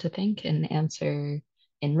a moment to think and answer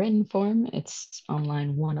in written form, it's on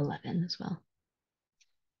line 111 as well.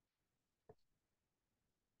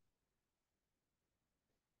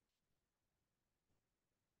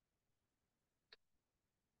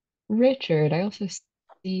 Richard, I also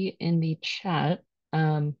see in the chat,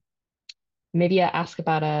 maybe I ask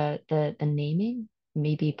about the naming,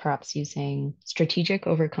 maybe perhaps using strategic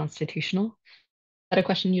over constitutional. Is that a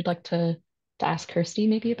question you'd like to ask Kirsty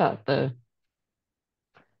maybe about the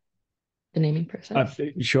naming process?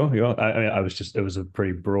 Sure, yeah. I was just, it was a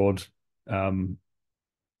pretty broad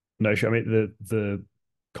notion. I mean, the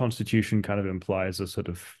Constitution kind of implies a sort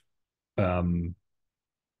of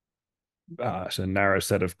a narrow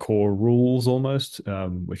set of core rules almost,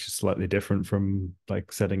 which is slightly different from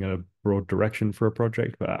like setting a broad direction for a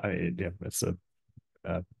project. But yeah, it's a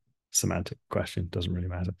semantic question. Doesn't really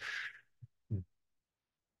matter.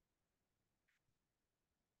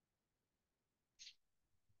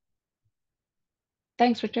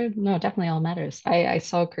 Thanks, Richard. No, definitely all matters. I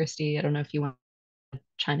saw Kirsty. I don't know if you want to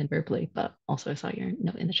chime in verbally, but also I saw your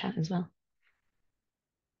note in the chat as well.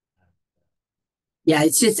 Yeah,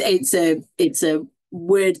 it's a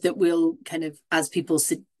word that we'll kind of, as people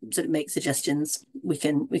sort of make suggestions, we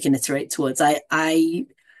can iterate towards. I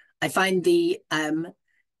find the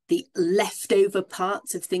leftover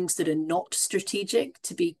parts of things that are not strategic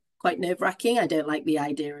to be quite nerve-wracking. I don't like the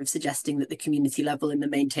idea of suggesting that the community level and the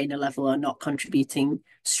maintainer level are not contributing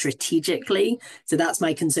strategically. So that's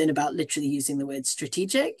my concern about literally using the word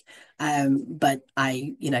strategic. But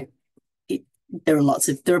there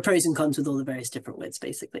are pros and cons with all the various different words,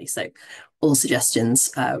 basically. So all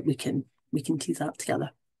suggestions we can tease out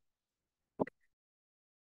together.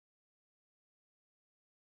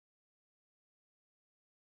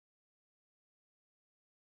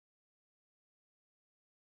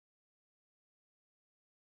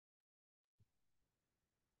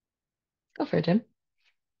 Go for it, Jim.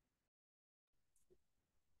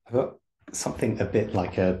 I've got something a bit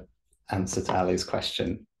like a answer to Ali's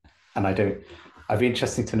question, and I'd be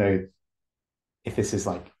interesting to know if this is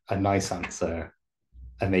like a nice answer,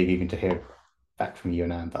 and maybe even to hear back from you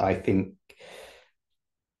and Anne. But I think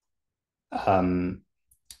I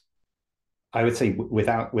would say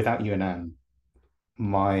without you and Anne,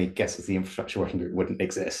 my guess is the infrastructure working group wouldn't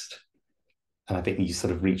exist. And I think you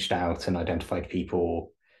sort of reached out and identified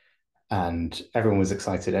people, and everyone was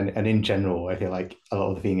excited. And in general, I feel like a lot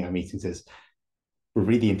of the feeling in our meetings is we're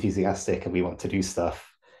really enthusiastic and we want to do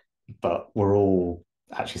stuff, but we're all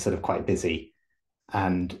actually sort of quite busy.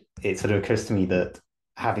 And it sort of occurs to me that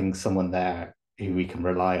having someone there who we can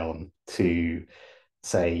rely on to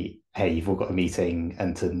say, hey, you've all got a meeting,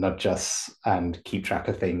 and to nudge us and keep track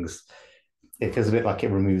of things, it feels a bit like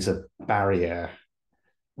it removes a barrier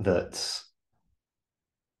that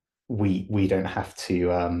we don't have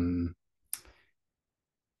to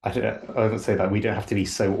I wouldn't say that we don't have to be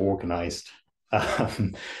so organized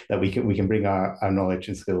that we can bring our knowledge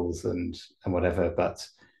and skills and whatever, but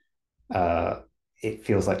it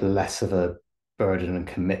feels like less of a burden and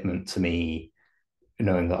commitment to me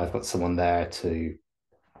knowing that I've got someone there to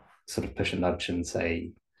sort of push a nudge and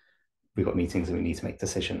say we've got meetings and we need to make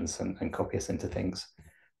decisions and copy us into things.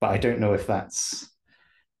 But I don't know if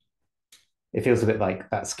it feels a bit like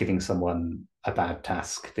that's giving someone a bad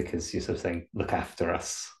task because you're sort of saying, look after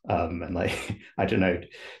us, and like, I don't know,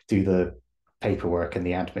 do the paperwork and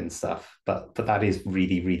the admin stuff. But that is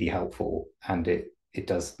really, really helpful. And it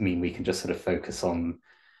does mean we can just sort of focus on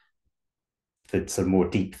the sort of more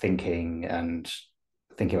deep thinking and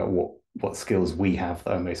thinking about what skills we have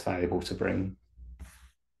that are most valuable to bring.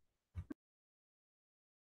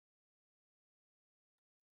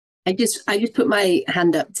 I just put my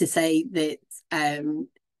hand up to say that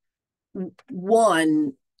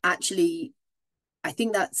one, actually, I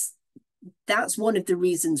think that's one of the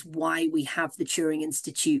reasons why we have the Turing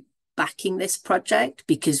Institute backing this project,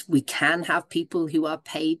 because we can have people who are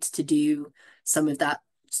paid to do some of that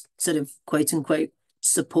sort of quote unquote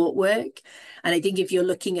support work. And I think if you're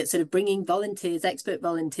looking at sort of bringing volunteers, expert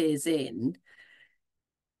volunteers in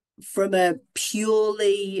from a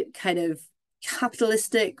purely kind of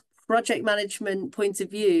capitalistic project management point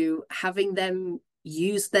of view, having them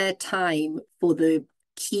use their time for the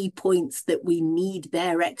key points that we need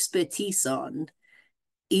their expertise on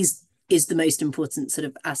is the most important sort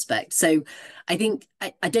of aspect. So I think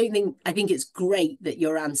I think it's great that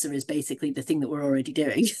your answer is basically the thing that we're already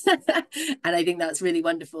doing. And I think that's really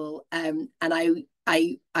wonderful. And I'm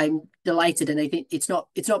delighted, and I think it's not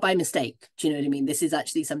by mistake. Do you know what I mean? This is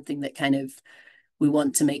actually something that kind of we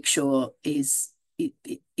want to make sure is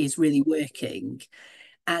really working.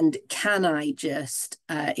 And can I just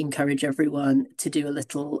encourage everyone to do a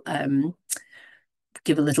little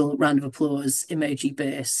give a little round of applause emoji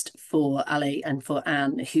burst for Ali and for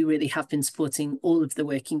Anne, who really have been supporting all of the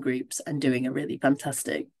working groups and doing a really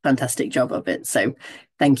fantastic job of it. So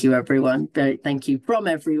thank you, everyone. Thank you from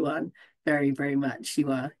everyone very, very much.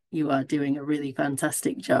 You are doing a really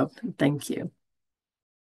fantastic job. Thank you.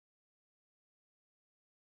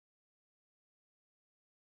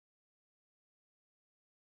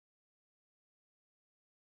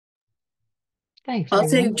 Thanks.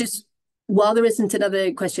 Also, just while there isn't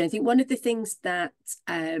another question, I think one of the things that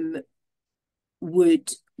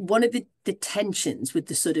one of the tensions with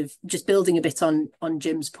the sort of, just building a bit on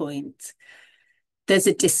Jim's point, there's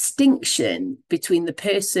a distinction between the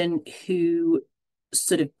person who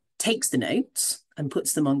sort of takes the notes and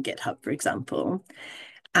puts them on GitHub, for example,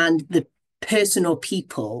 and the person or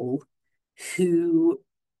people who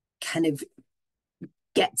kind of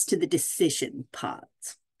gets to the decision part.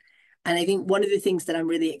 And I think one of the things that I'm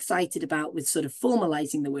really excited about with sort of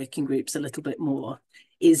formalizing the working groups a little bit more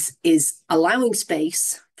is allowing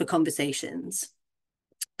space for conversations.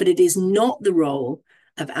 But it is not the role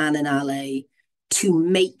of Anne and Ale to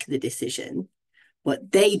make the decision.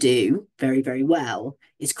 What they do very, very well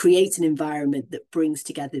is create an environment that brings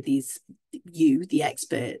together the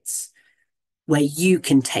experts, where you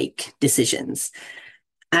can take decisions.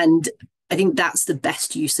 And I think that's the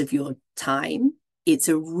best use of your time. It's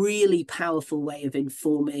a really powerful way of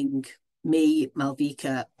informing me,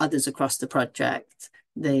 Malvika, others across the project,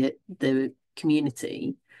 the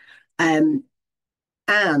community. And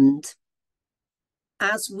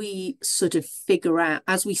as we sort of figure out,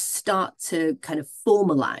 as we start to kind of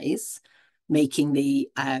formalize making these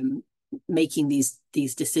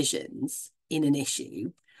decisions in an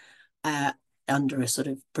issue, under a sort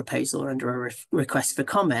of proposal or under a request for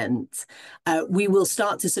comment, we will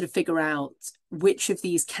start to sort of figure out which of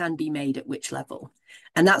these can be made at which level.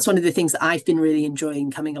 And that's one of the things that I've been really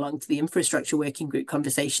enjoying coming along to the infrastructure working group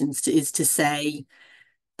conversations is to say,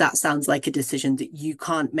 that sounds like a decision that you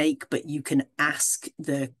can't make, but you can ask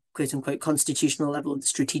the quote unquote constitutional level, the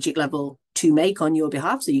strategic level to make on your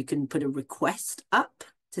behalf. So you can put a request up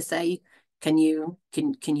to say, can you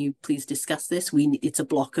please discuss this? It's a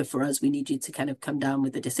blocker for us. We need you to kind of come down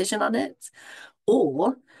with a decision on it.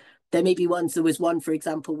 Or there may be ones, there was one, for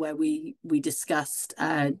example, where we discussed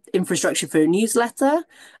infrastructure for a newsletter,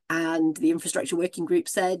 and the infrastructure working group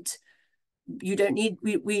said, you don't need,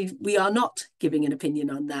 we are not giving an opinion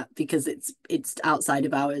on that because it's outside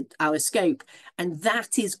of our scope. And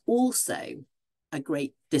that is also a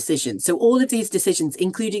great decision. So all of these decisions,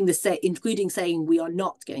 including saying we are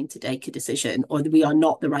not going to take a decision, or we are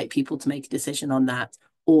not the right people to make a decision on that,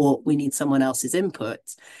 or we need someone else's input,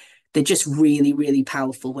 they're just really, really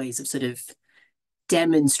powerful ways of sort of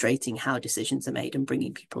demonstrating how decisions are made and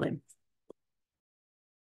bringing people in.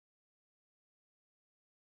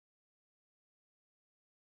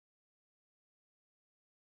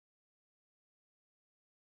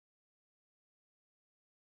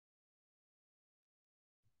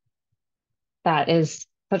 That is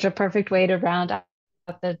such a perfect way to round up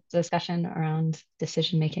the discussion around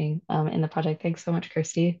decision making in the project. Thanks so much,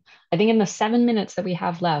 Kirsty. I think in the 7 minutes that we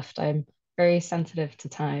have left, I'm very sensitive to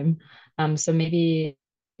time. So maybe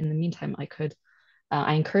in the meantime,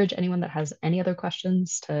 I encourage anyone that has any other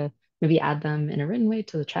questions to maybe add them in a written way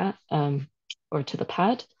to the chat or to the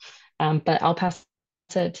pad. But I'll pass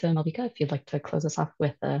it to Malvika if you'd like to close us off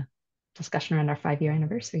with a discussion around our 5-year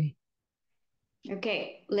anniversary.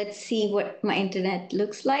 Okay, let's see what my internet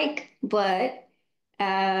looks like. But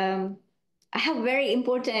I have very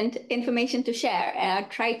important information to share, and I'll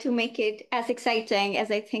try to make it as exciting as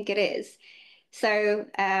I think it is. So,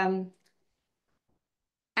 Anne,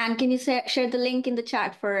 can you share the link in the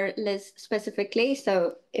chat for Liz specifically?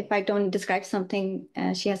 So if I don't describe something,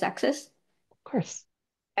 she has access. Of course.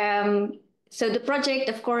 So the project,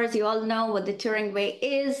 of course, you all know what the Turing Way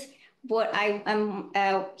is. What I am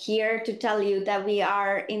here to tell you that we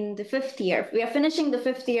are in the 5th year. We are finishing the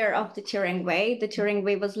 5th year of the Turing Way. The Turing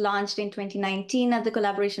Way was launched in 2019 at the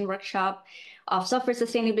collaboration workshop of Software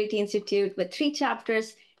Sustainability Institute with 3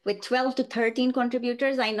 chapters with 12 to 13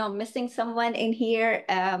 contributors. I know I'm missing someone in here.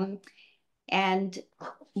 And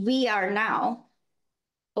we are now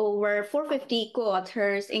over 450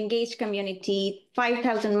 co-authors, engaged community,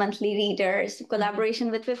 5,000 monthly readers, collaboration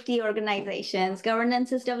with 50 organizations,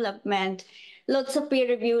 governance is development, lots of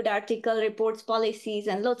peer-reviewed article reports, policies,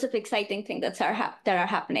 and lots of exciting things that are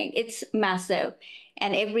happening. It's massive.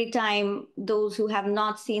 And every time those who have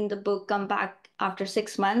not seen the book come back after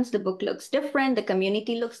 6 months, the book looks different, the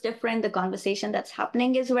community looks different, the conversation that's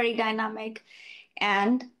happening is very dynamic.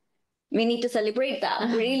 And we need to celebrate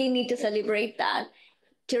that. We really need to celebrate that.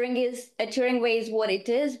 Turing Way is what it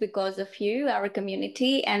is because of you, our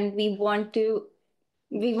community, and we want to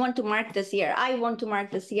mark this year. I want to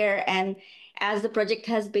mark this year, and as the project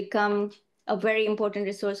has become a very important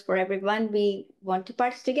resource for everyone, we want to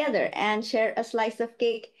party together and share a slice of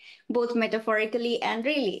cake, both metaphorically and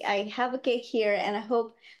really. I have a cake here, and I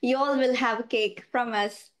hope you all will have a cake from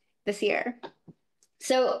us this year.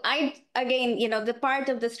 So again, the part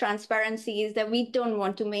of this transparency is that we don't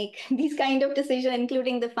want to make these kind of decisions,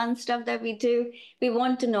 including the fun stuff that we do. We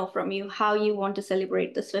want to know from you how you want to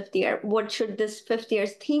celebrate this 5th year. What should this 5th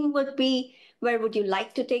year's theme would be? Where would you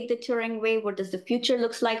like to take the Turing Way? What does the future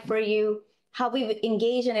looks like for you? How we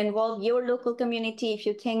engage and involve your local community. If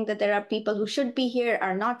you think that there are people who should be here,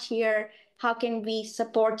 are not here, how can we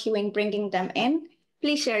support you in bringing them in?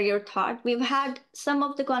 Please share your thought. We've had some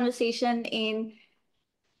of the conversation in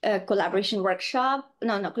collaboration workshop,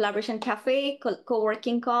 collaboration cafe,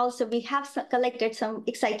 co-working call. So we have collected some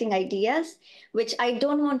exciting ideas, which I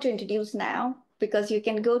don't want to introduce now because you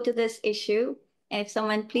can go to this issue. And if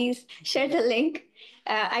someone please share the link.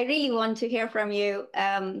 I really want to hear from you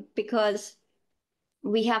because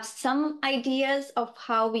we have some ideas of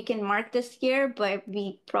how we can mark this year, but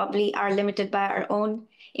we probably are limited by our own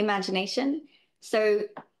imagination. So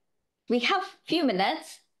we have a few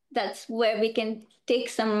minutes. That's where we can take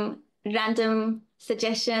some random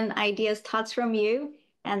suggestion, ideas, thoughts from you.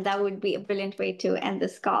 And that would be a brilliant way to end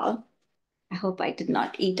this call. I hope I did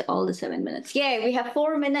not eat all the 7 minutes. Yay, we have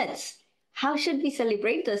 4 minutes. How should we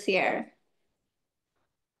celebrate this year?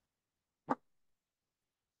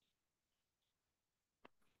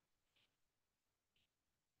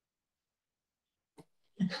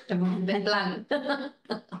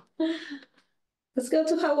 Let's go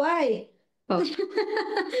to Hawaii. Oh.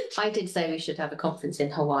 I did say we should have a conference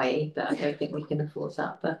in Hawaii, but I don't think we can afford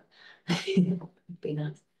that, but it'd be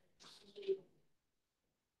nice.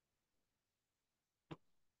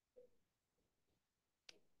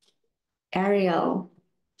 Ariel.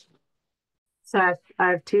 So I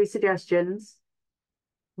have two suggestions.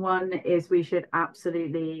 One is we should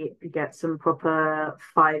absolutely get some proper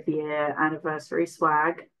 5-year anniversary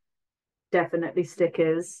swag. Definitely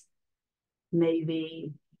stickers,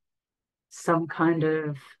 maybe some kind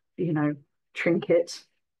of, trinket,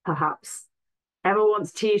 perhaps. Emma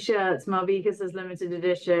wants t-shirts. Malvika says limited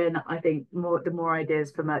edition. I think the more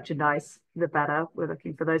ideas for merchandise, the better. We're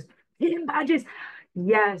looking for those badges.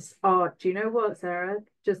 Yes. Oh, do you know what, Sarah?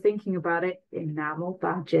 Just thinking about it, enamel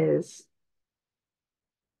badges.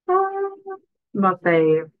 My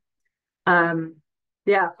fave.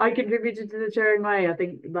 Yeah, I contributed to the sharing way. I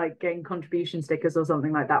think like getting contribution stickers or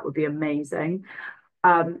something like that would be amazing.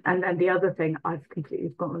 And then the other thing, I've completely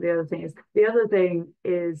forgotten what the other thing is. The other thing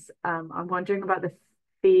is I'm wondering about the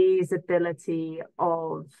feasibility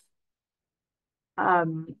of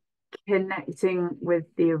connecting with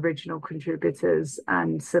the original contributors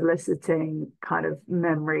and soliciting kind of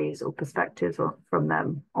memories or perspectives from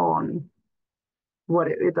them on what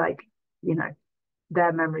it would like,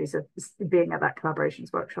 their memories of being at that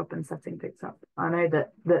collaborations workshop and setting things up. I know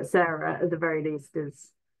that Sarah, at the very least,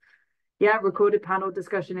 is recorded panel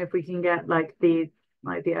discussion. If we can get like the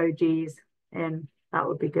OGs in, that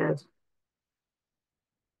would be good.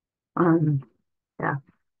 Yeah.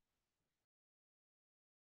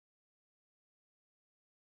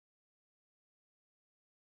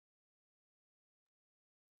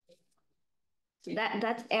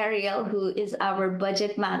 That's Ariel, who is our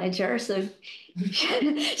budget manager. So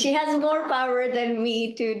she has more power than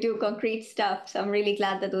me to do concrete stuff. So I'm really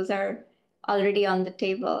glad that those are already on the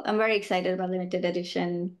table. I'm very excited about limited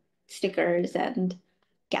edition stickers and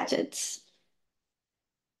gadgets.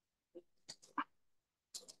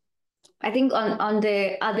 I think on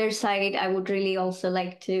the other side, I would really also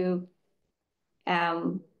like to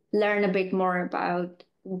learn a bit more about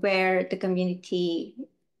where the community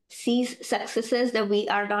sees successes that we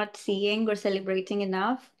are not seeing or celebrating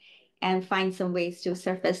enough, and find some ways to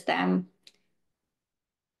surface them.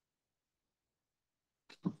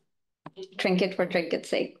 Trinket for trinket's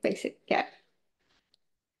sake, basic, yeah.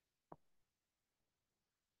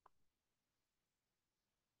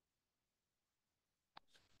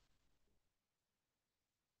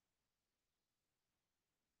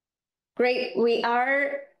 Great, we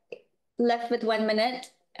are left with 1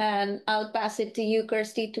 minute, and I'll pass it to you,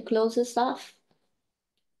 Kirsty, to close this off.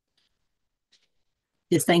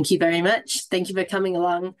 Yes, thank you very much. Thank you for coming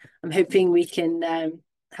along. I'm hoping we can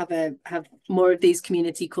have more of these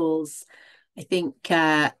community calls. I think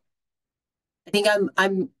I'm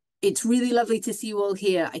it's really lovely to see you all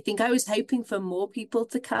here. I think I was hoping for more people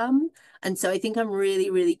to come. And so I think I'm really,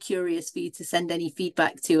 really curious for you to send any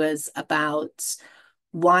feedback to us about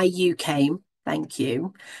why you came. Thank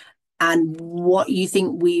you. And what you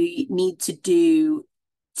think we need to do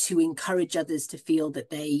to encourage others to feel that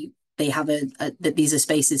they have that these are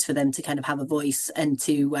spaces for them to kind of have a voice and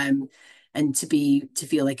to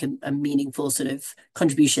feel like a meaningful sort of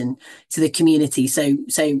contribution to the community. So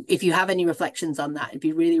if you have any reflections on that, I'd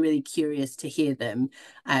be really, really curious to hear them.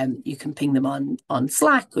 You can ping them on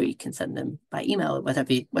Slack, or you can send them by email, or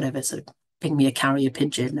whatever sort of, ping me a carrier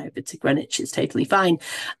pigeon over to Greenwich. It's totally fine.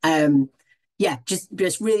 Yeah,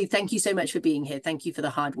 just really thank you so much for being here. Thank you for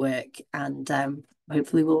the hard work, and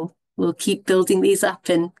hopefully we'll keep building these up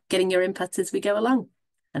and getting your input as we go along.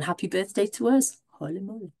 And happy birthday to us. Holy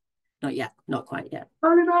moly. Not yet, not quite yet.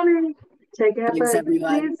 Holy moly. Take care. Thanks,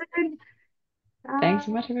 everyone. See you soon. Thanks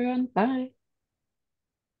so much, everyone. Bye.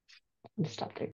 Stop there.